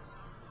 Huh.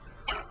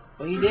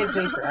 Well, you did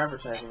pay for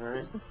advertising,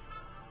 right?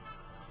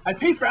 I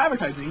paid for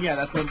advertising. Yeah,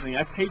 that's one thing.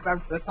 I paid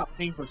for that's not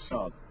paying for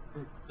sub.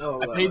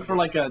 Oh, I paid for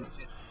like a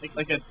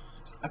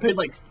I paid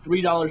like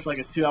 $3 for like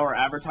a 2-hour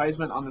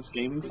advertisement on this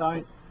gaming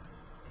site.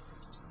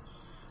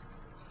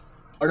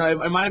 Or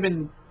no, it might have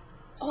been.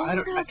 Oh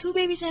no, 2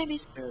 baby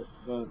zombies.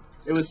 But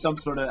it was some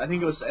sort of. I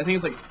think it's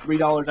like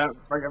 $3. I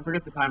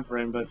forget the time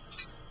frame, but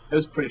it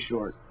was pretty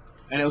short,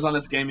 and it was on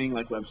this gaming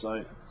like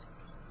website.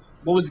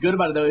 What was good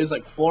about it though is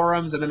like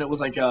forums, and then it was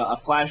like a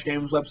Flash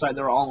Games website.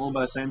 They were all owned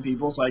by the same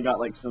people, so I got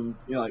like some,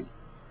 like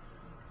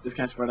just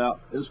kind of spread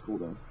out. It was cool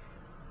though.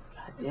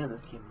 God damn,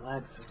 this game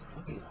lags so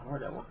fucking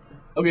hard.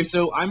 Okay,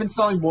 so I'm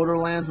installing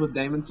Borderlands with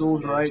Daemon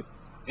Tools, right?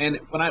 And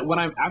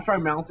after I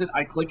mount it,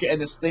 I click it, and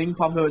this thing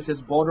pops up. It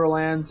says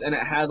Borderlands, and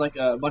it has like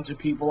a bunch of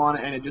people on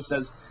it, and it just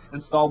says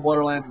install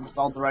Borderlands,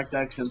 install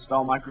DirectX,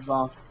 install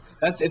Microsoft.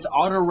 It's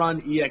auto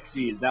run exe.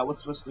 Is that what's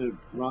supposed to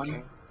run?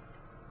 Okay.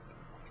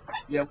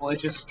 Yeah, well,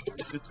 it's just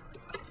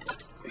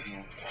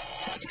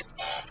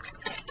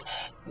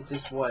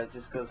what? It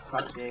just goes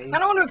hot day. I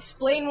don't want to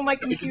explain what my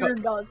computer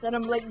does, and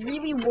I'm like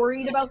really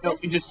worried about this. No,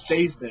 it just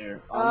stays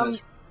there. So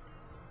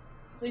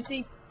you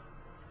see,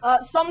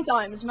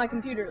 sometimes my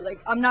computer,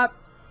 like, I'm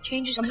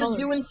just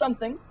doing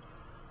something,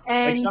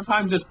 and like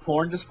sometimes this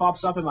porn just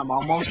pops up, and my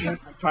mom won't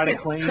try to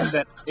claim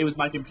that it was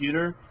my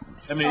computer.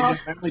 I mean, it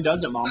just apparently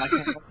does it, Mom. I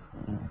can't.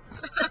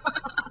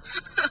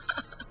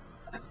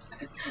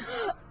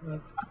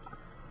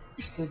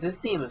 Dude, this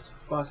game is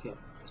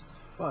it's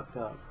fucked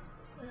up.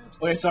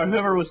 Okay, sorry,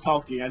 whoever was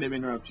talking, I didn't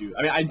interrupt you.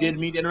 I mean, I did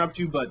mean to interrupt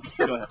you, but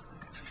go ahead.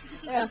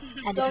 Yeah,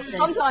 so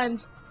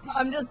sometimes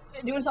I'm just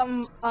doing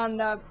something on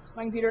my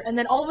computer, and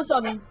then all of a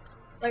sudden,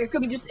 like, it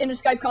could be just in a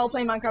Skype call,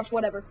 playing Minecraft,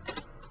 whatever,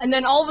 and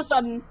then all of a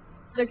sudden,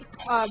 the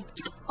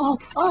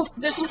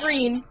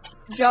screen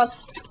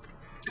just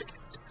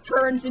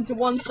turns into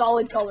one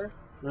solid color.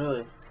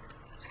 Really?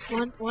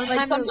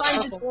 Like,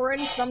 sometimes it's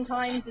orange,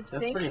 sometimes it's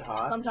That's pink, pretty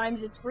hot.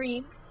 sometimes it's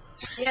green.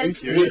 Yeah, Are you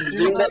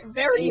it's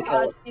very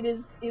hot. It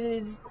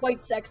is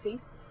quite sexy,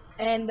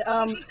 and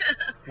How do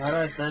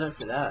I sign up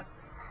for that?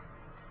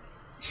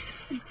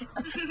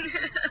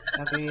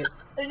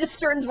 It just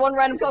turns one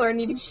random color,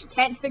 and you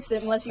can't fix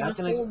it unless you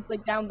just hold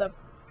like down the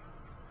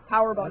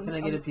power button. How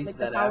can I get a piece like, of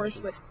that the power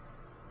action?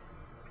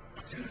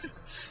 switch?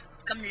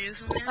 Come to you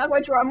from Not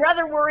quite sure. I'm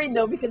rather worried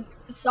though because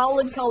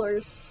solid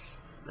colors.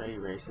 Are you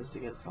racist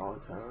against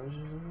solid colors?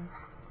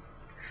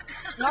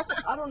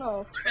 I don't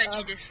know.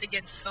 Prejudice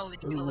against solid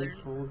colors.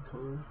 Solid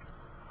colors.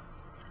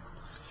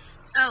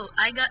 Oh,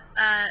 I got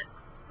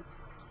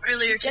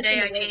earlier Just today.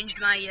 I in the way. changed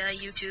my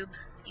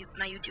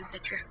YouTube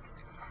picture.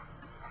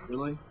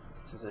 Really?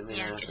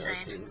 Yeah, just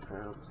saying.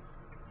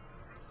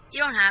 You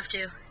don't have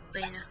to,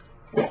 but you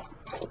know.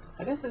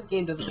 I guess this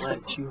game doesn't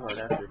lag too hard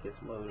after it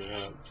gets loaded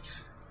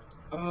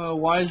up.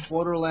 Why is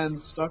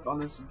Borderlands stuck on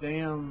this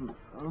damn?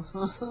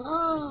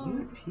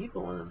 You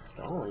people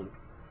uninstalling.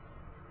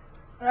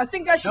 I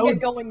think I should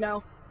get going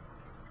now.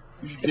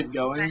 You should get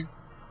going.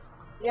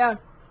 Yeah.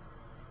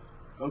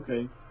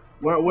 Okay.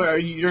 Where are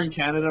you? You're in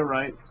Canada,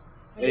 right?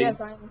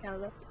 Yes, I'm in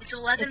Canada. It's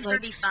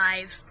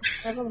 11:35.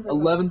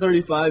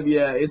 11:35.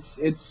 Yeah, it's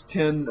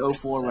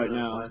 10:04 right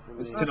now.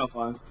 It's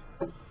 10:05.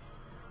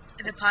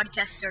 The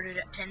podcast started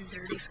at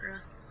 10:30 for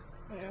us.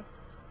 Yeah.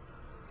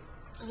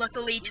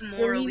 Luckily,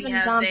 tomorrow we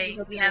have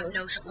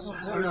no school.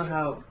 I don't know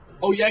how.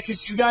 Oh yeah,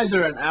 because you guys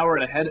are an hour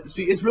ahead.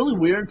 See, it's really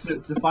weird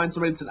to find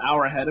somebody that's an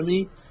hour ahead of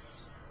me.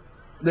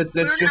 That's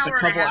just a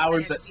couple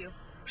hours.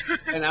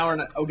 An hour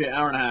and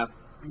hour and a half.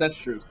 That's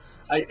true.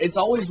 It's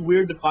always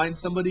weird to find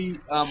somebody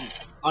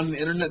on the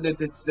internet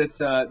that's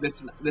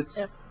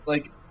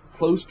like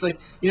close to,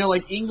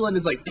 like England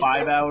is like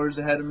 5 hours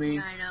ahead of me.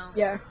 I know.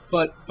 Yeah.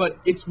 But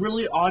it's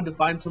really odd to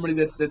find somebody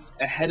that's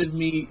ahead of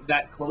me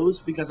that close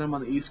because I'm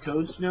on the East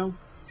Coast,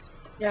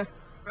 Yeah.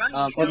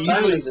 What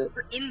time is it?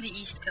 We're in the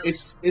East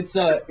Coast.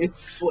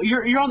 Well,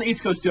 you're on the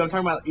East Coast too. I'm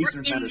talking about Eastern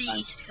We're Standard in the Time.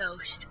 East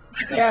Coast.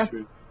 That's Yeah.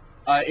 true.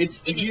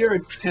 It's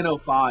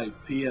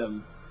 10:05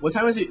 p.m. What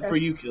time is it for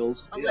you,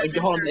 Kills? Hold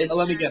on,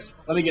 let me guess.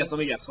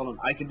 Hold on,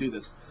 I can do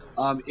this.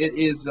 It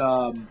is.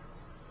 I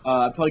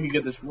probably could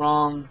get this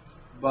wrong,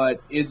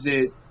 but is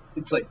it?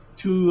 It's like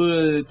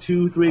 3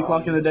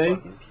 o'clock in the day.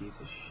 Fucking piece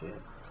of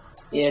shit.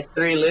 Yeah,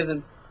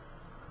 3:11.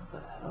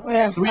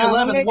 Yeah.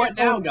 3:11. What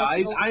now,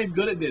 guys? I am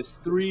good at this.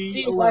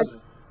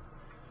 3:11.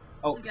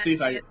 Oh, see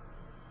if I.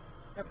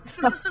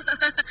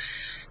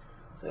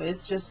 So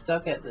it's just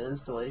stuck at the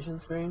installation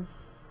screen?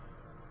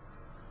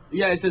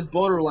 Yeah, it says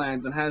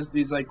Borderlands and has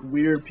these like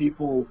weird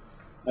people,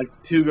 like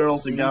 2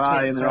 girls, a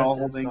guy, and they're all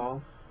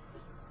holding.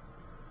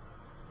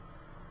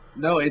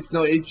 No, it's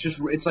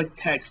like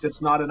text.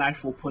 It's not an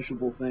actual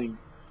pushable thing.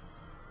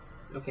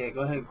 Okay,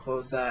 go ahead and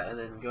close that, and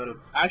then go to...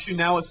 Actually,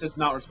 now it says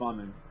not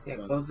responding. Yeah,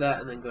 So- close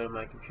that, and then go to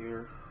my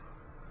computer.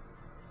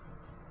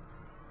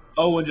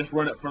 Oh, and just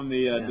run it from the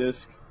Yeah.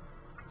 disk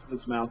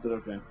that's mounted.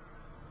 Okay.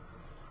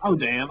 Oh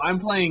damn! I'm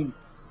playing.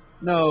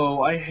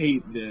 No, I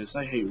hate this.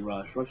 I hate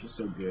Rush. Rush is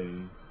so gay.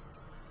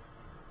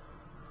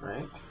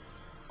 Right?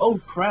 Oh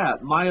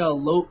crap! My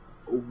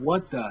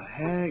What the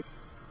heck?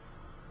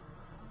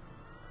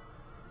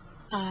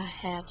 I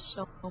have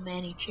so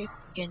many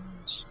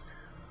chickens.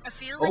 I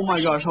feel Oh like my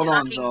we should gosh, be hold on,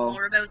 talking Zal.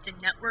 more about the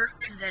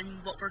network than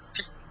what we're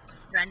just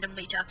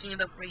randomly talking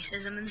about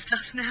racism and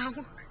stuff now.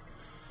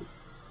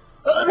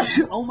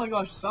 Oh my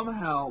gosh!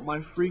 Somehow my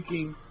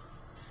freaking.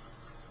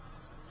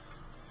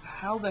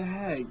 How the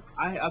heck?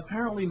 I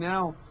apparently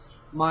now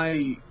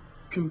my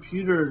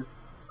computer.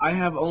 I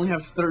only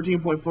have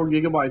 13.4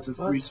 gigabytes of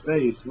free What?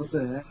 space. What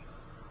the heck?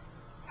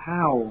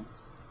 How?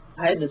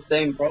 I had the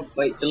same problem.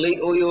 Wait, delete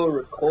all your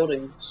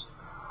recordings.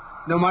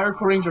 No, my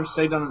recordings are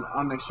saved on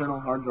an external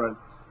hard drive.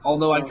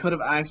 Although I Oh. could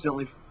have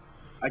accidentally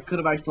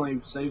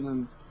saved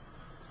them.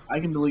 I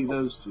can delete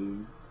those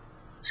too.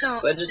 So,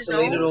 I just Zal,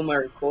 deleted all my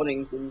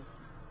recordings and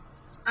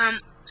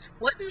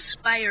what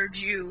inspired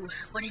you?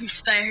 What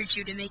inspired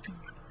you to make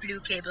Blue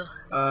Cable?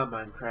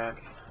 Minecraft.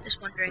 Just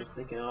I wondering. was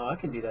thinking, oh, I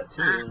can do that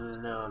too,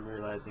 and now I'm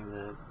realizing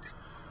that...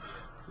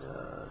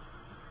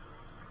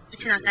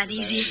 It's not that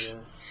easy. idea.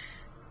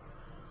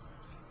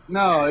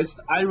 No,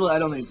 I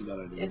don't think it's a bad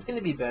idea. It's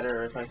gonna be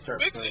better if I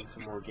start It- playing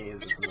some more games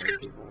with it's some other gonna-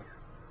 people.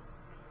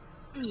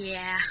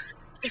 Yeah.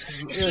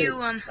 If Really,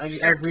 you I've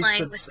start reached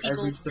playing the, with I've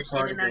people reached the the same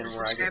part amount again of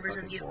where I get subscribers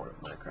of fucking you. bored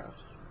of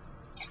Minecraft.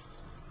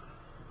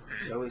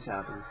 It always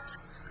happens.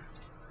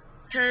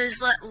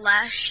 Because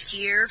last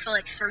year, for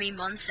like 3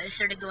 months, I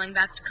started going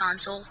back to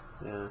console,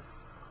 Yeah,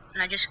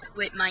 and I just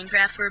quit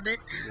Minecraft for a bit.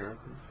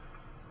 exactly.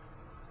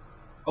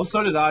 Oh,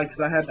 so did I,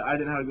 because I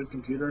didn't have a good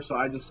computer, so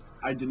I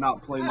did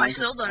not play Oh, Minecraft. I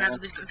still don't at have all. a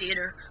good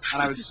computer.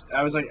 And I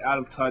was like out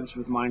of touch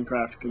with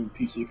Minecraft and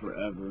PC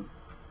forever.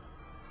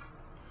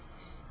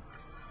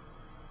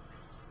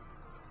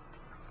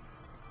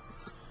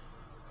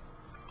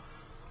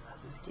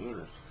 This game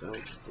is so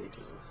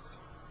ridiculous.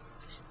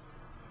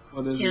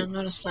 What is Yeah, it? I'm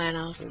gonna sign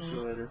off Okay, see you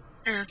now. later.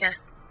 Okay.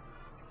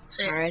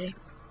 So, Alrighty.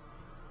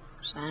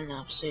 Signing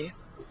off. See you.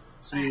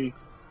 See,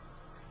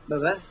 bye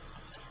bye.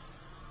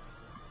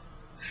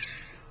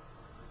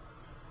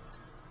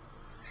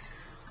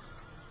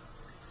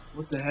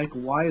 what the heck?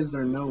 Why is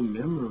there no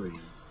memory?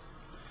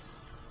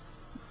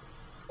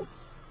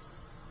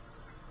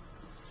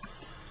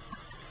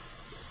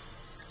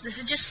 this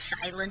is just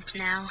silent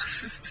now.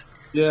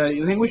 Yeah,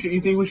 you think we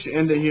should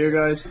end it here,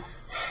 guys?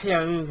 Yeah,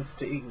 I mean, you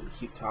can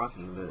keep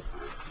talking, but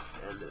just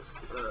end it.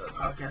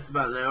 Podcast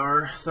about an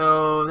hour.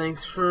 So,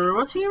 thanks for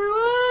watching, everyone.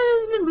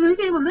 It's been Blue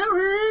Cable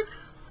Network.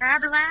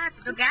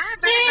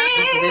 This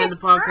is the end of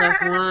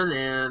podcast 1,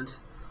 and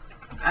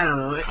I don't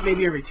know,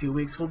 maybe every 2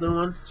 weeks we'll do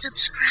one.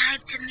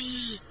 Subscribe to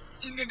me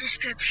in the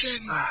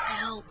description. I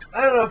hope.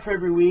 I don't know if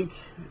every week,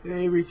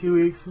 every 2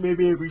 weeks,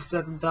 maybe every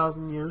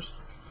 7,000 years.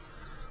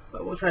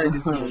 But we'll try to do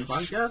some more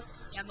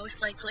podcasts. Yeah, most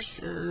likely.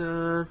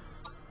 And,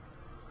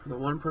 the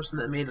one person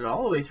that made it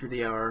all the way through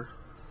the hour,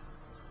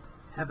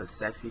 have a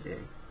sexy day.